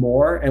to do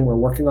more, and we're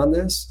working on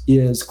this,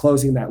 is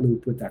closing that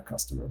loop with that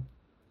customer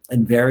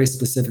and very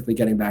specifically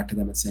getting back to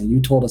them and saying, you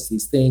told us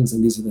these things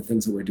and these are the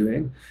things that we're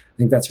doing. I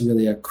think that's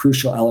really a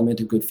crucial element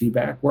of good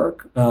feedback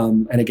work.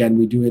 And again,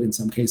 we do it in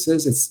some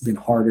cases. It's been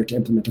harder to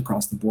implement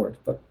across the board,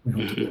 but we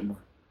hope to do it more.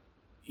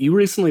 You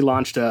recently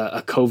launched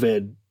a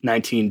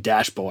COVID-19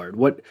 dashboard.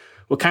 What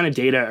kind of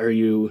data are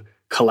you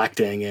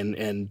collecting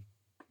and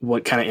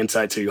what kind of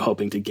insights are you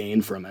hoping to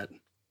gain from it?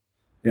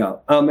 Yeah,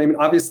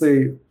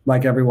 obviously,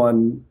 like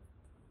everyone,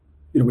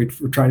 we're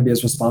trying to be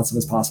as responsive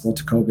as possible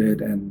to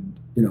COVID. And,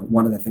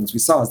 one of the things we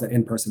saw is that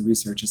in-person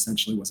research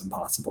essentially was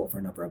impossible for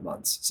a number of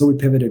months. So we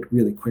pivoted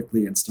really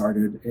quickly and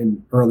started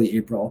in early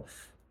April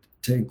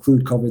to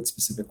include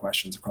COVID-specific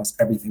questions across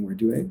everything we're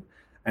doing.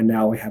 And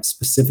now we have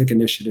specific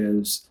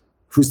initiatives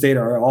whose data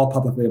are all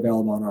publicly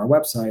available on our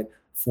website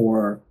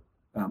for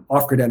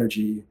off-grid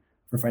energy,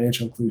 for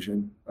financial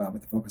inclusion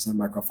with a focus on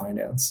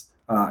microfinance,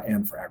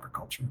 and for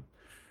agriculture.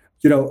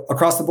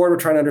 Across the board, we're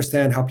trying to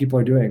understand how people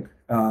are doing.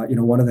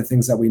 One of the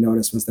things that we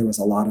noticed was there was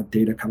a lot of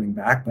data coming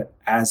back, but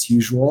as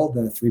usual,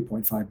 the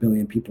 3.5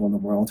 billion people in the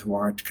world who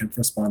aren't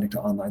responding to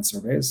online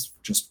surveys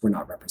just were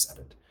not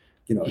represented.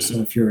 So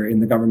if you're in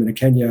the government of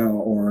Kenya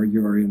or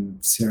you're in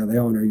Sierra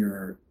Leone or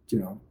you're,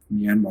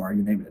 Myanmar,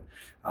 you name it,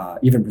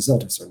 even Brazil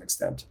to a certain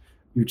extent,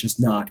 you're just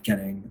not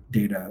getting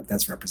data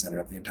that's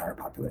representative of the entire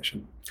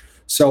population.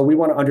 So we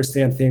want to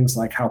understand things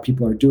like how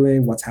people are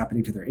doing, what's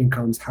happening to their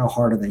incomes, how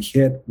hard are they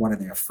hit, what are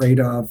they afraid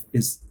of?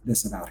 Is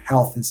this about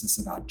health? Is this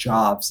about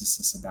jobs? Is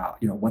this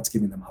about, what's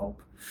giving them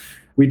hope?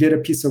 We did a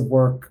piece of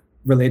work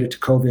related to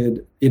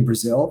COVID in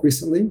Brazil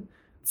recently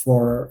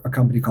for a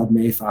company called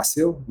Meio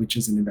Fácil, which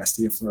is an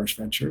investee of Flourish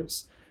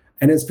Ventures.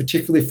 And it's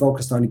particularly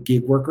focused on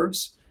gig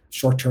workers,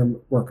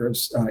 short-term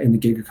workers in the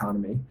gig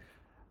economy.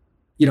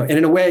 And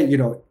in a way,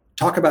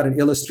 talk about an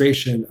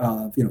illustration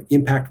of,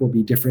 impact will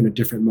be different at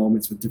different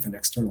moments with different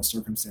external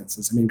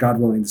circumstances. I mean, God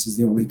willing, this is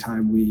the only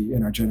time we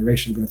in our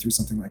generation go through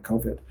something like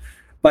COVID.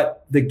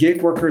 But the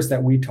gig workers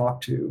that we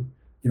talked to,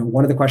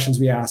 one of the questions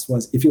we asked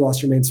was, if you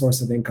lost your main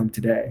source of income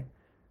today,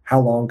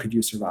 how long could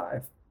you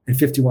survive? And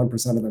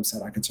 51% of them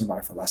said, I could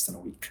survive for less than a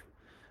week.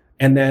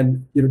 And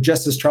then,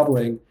 just as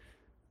troubling,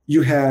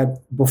 you had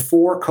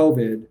before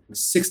COVID,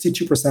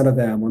 62% of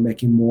them were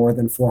making more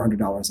than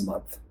 $400 a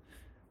month.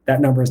 That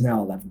number is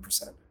now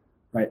 11%.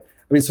 Right.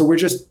 I mean, so we're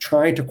just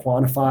trying to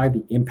quantify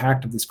the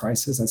impact of this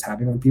crisis as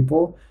having on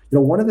people.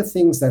 One of the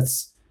things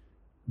that's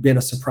been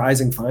a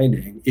surprising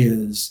finding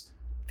is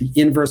the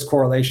inverse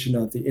correlation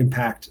of the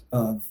impact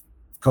of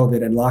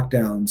COVID and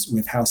lockdowns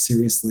with how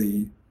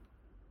seriously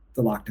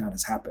the lockdown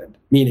has happened.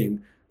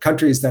 Meaning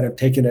countries that have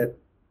taken it,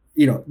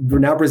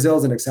 now Brazil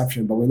is an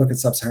exception, but we look at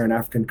sub-Saharan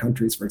African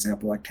countries, for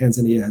example, like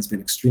Tanzania has been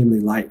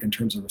extremely light in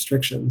terms of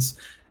restrictions,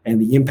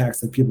 and the impacts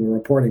that people are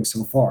reporting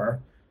so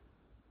far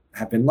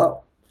have been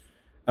low.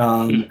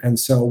 And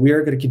so we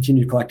are going to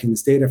continue collecting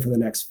this data for the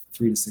next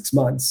 3 to 6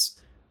 months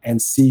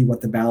and see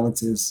what the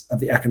balance is of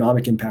the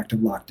economic impact of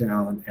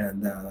lockdown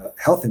and the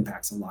health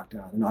impacts of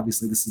lockdown. And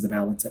obviously, this is the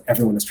balance that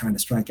everyone is trying to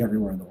strike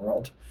everywhere in the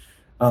world.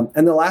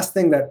 And the last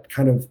thing that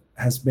kind of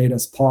has made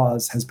us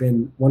pause has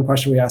been one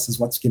question we asked is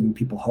what's giving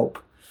people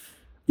hope?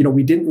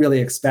 We didn't really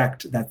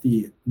expect that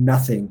the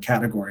nothing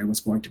category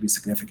was going to be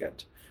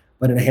significant.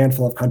 But in a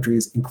handful of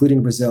countries,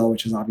 including Brazil,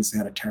 which has obviously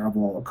had a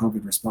terrible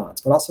COVID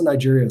response, but also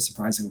Nigeria,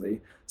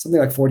 surprisingly,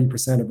 something like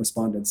 40% of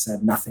respondents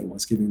said nothing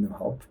was giving them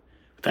hope.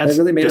 That's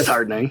really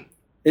disheartening.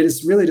 It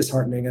is really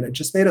disheartening. And it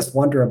just made us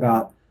wonder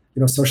about,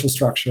 social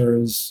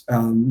structures,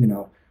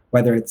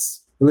 whether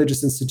it's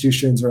religious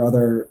institutions or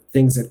other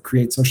things that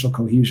create social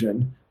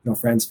cohesion,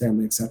 friends,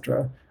 family, et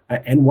cetera,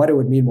 and what it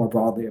would mean more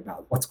broadly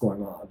about what's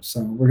going on.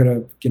 So we're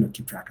going to,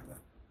 keep track of that.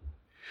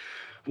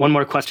 One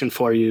more question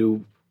for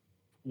you.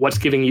 What's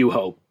giving you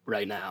hope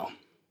right now?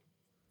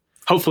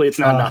 Hopefully it's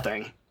not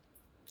nothing.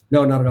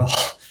 No, not at all.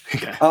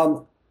 Okay.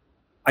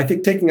 I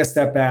think taking a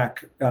step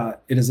back,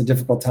 it is a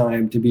difficult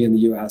time to be in the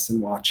US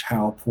and watch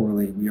how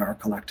poorly we are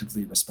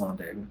collectively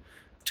responding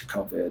to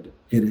COVID.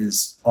 It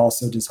is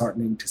also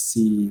disheartening to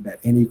see that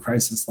any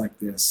crisis like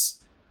this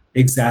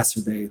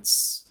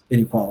exacerbates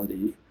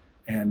inequality,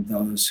 and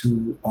those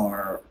who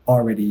are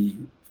already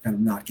kind of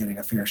not getting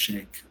a fair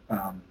shake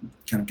kind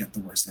of get the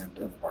worst end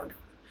of the bargain.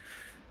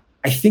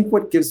 I think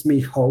what gives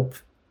me hope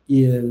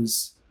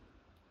is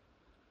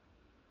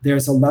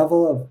there's a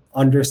level of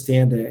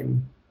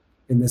understanding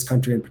in this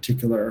country in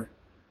particular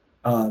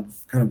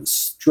of kind of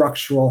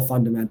structural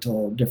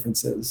fundamental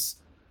differences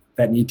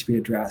that need to be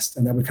addressed,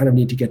 and that we kind of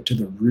need to get to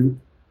the root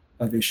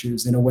of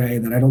issues in a way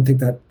that I don't think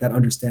that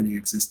understanding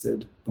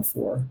existed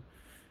before.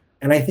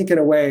 And I think in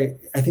a way,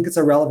 it's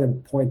a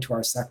relevant point to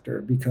our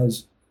sector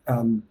because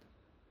in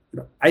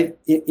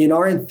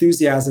our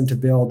enthusiasm to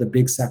build a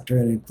big sector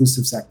and an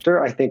inclusive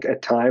sector, I think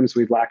at times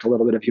we've lacked a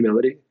little bit of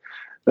humility.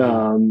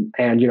 And,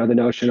 the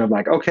notion of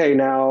like, okay,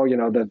 now,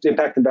 the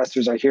impact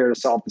investors are here to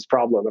solve this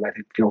problem. And I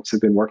think folks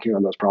have been working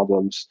on those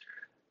problems,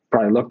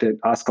 probably looked at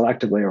us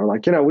collectively and were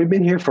like, we've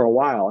been here for a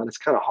while and it's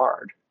kind of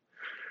hard.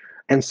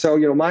 And so,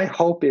 my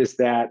hope is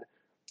that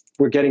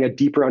we're getting a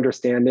deeper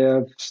understanding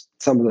of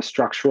some of the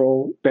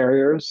structural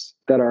barriers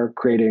that are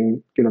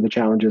creating, the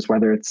challenges,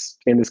 whether it's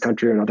in this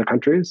country or in other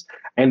countries.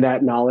 And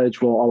that knowledge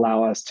will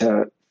allow us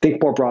to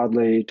think more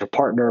broadly, to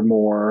partner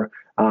more,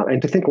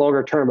 and to think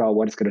longer term about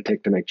what it's going to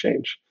take to make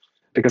change.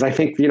 Because I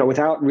think,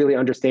 without really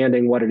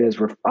understanding what it is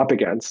we're up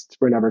against,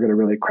 we're never going to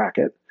really crack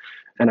it.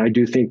 And I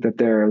do think that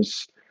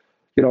there's,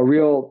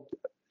 real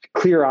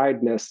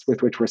clear-eyedness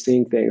with which we're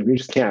seeing things. We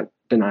just can't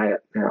deny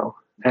it now.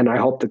 And I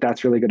hope that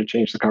that's really going to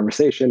change the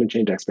conversation and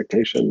change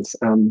expectations.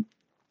 And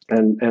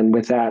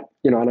with that,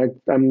 and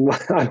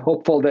I'm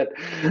hopeful that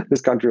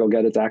this country will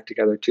get its act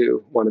together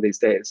too one of these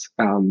days,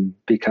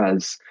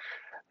 because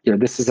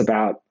this is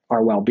about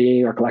our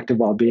well-being, our collective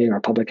well-being,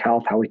 our public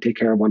health, how we take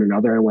care of one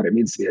another, and what it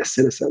means to be a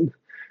citizen.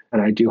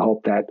 And I do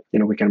hope that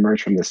we can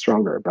emerge from this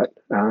stronger. But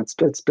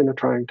it's been a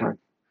trying time.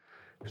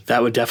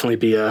 That would definitely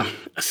be a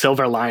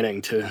silver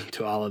lining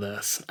to all of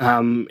this.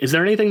 Is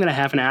there anything that I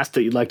haven't asked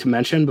that you'd like to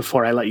mention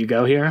before I let you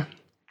go here?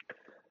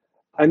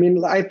 I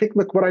mean, I think,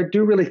 look, what I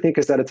do really think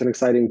is that it's an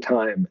exciting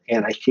time.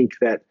 And I think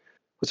that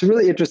what's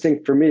really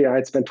interesting for me, I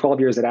had spent 12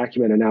 years at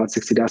Acumen and now at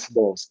 60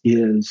 Decibels,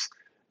 is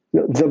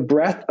the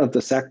breadth of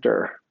the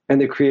sector and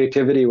the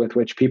creativity with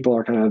which people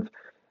are kind of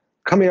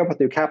coming up with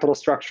new capital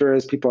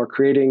structures. People are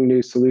creating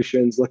new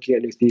solutions, looking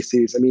at new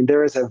theses. I mean,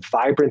 there is a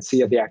vibrancy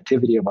of the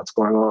activity of what's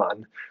going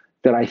on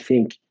that I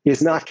think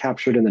is not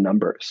captured in the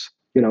numbers.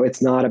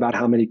 It's not about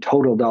how many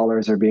total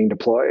dollars are being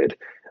deployed,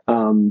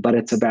 but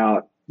it's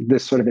about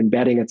this sort of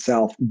embedding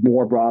itself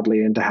more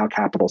broadly into how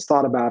capital is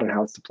thought about and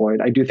how it's deployed.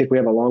 I do think we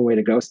have a long way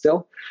to go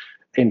still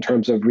in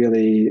terms of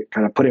really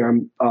kind of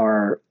putting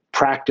our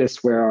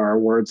practice where our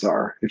words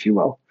are, if you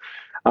will.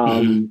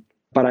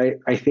 But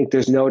I think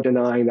there's no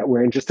denying that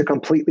we're in just a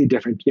completely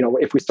different,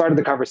 if we started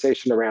the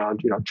conversation around,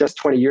 just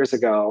 20 years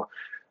ago,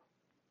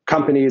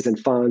 companies and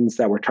funds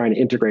that were trying to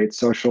integrate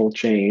social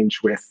change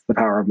with the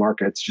power of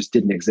markets just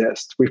didn't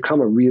exist. We've come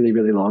a really,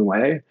 really long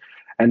way.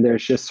 And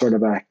there's just sort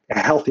of a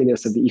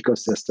healthiness of the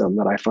ecosystem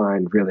that I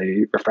find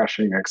really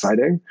refreshing and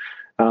exciting.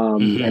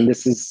 And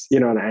this is,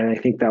 and I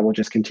think that will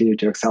just continue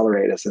to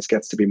accelerate as this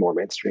gets to be more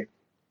mainstream.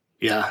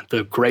 Yeah,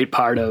 the great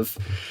part of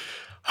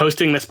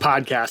hosting this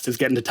podcast is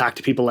getting to talk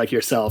to people like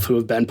yourself who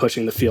have been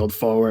pushing the field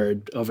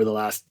forward over the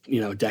last,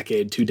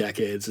 decade, 2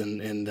 decades.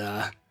 And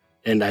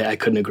I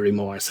couldn't agree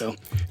more. So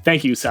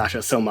thank you,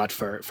 Sasha, so much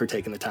for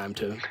taking the time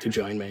to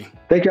join me.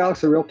 Thank you,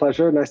 Alex. A real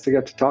pleasure. Nice to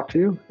get to talk to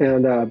you.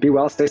 And be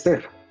well, stay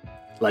safe.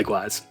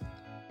 Likewise.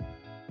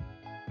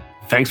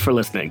 Thanks for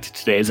listening to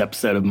today's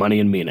episode of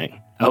Money and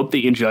Meaning. I hope that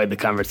you enjoyed the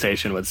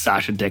conversation with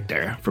Sasha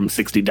Dichter from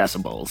 60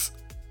 Decibels.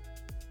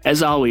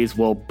 As always,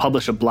 we'll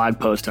publish a blog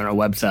post on our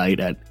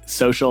website at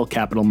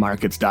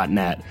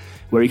socialcapitalmarkets.net,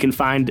 where you can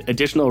find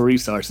additional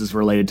resources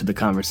related to the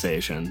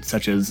conversation,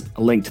 such as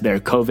a link to their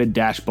COVID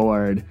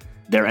dashboard,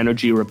 their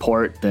energy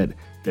report that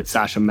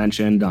Sasha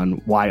mentioned on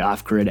why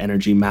off-grid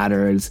energy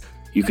matters.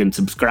 You can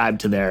subscribe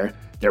to their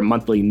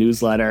monthly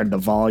newsletter, The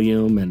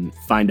Volume, and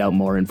find out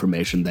more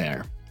information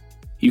there.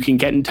 You can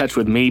get in touch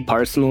with me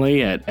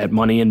personally at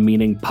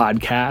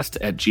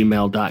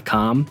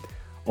moneyandmeaningpodcast@gmail.com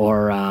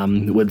or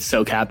with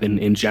SoCap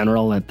in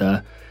general at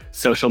the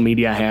social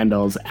media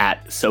handles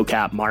at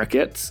SoCap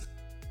Markets.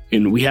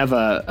 And we have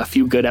a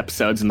few good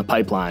episodes in the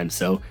pipeline,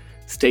 so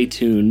stay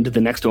tuned.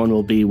 The next one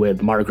will be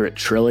with Margaret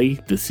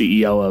Trilley, the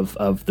CEO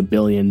of the $1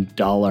 billion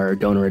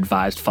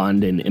donor-advised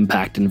fund and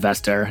impact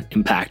investor,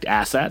 Impact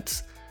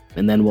Assets.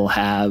 And then we'll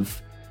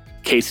have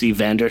Casey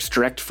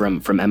Vanderstricht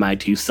from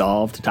MIT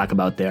Solve to talk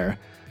about their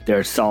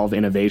Solve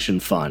Innovation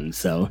Fund.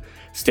 So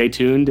stay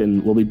tuned,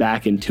 and we'll be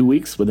back in 2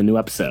 weeks with a new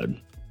episode.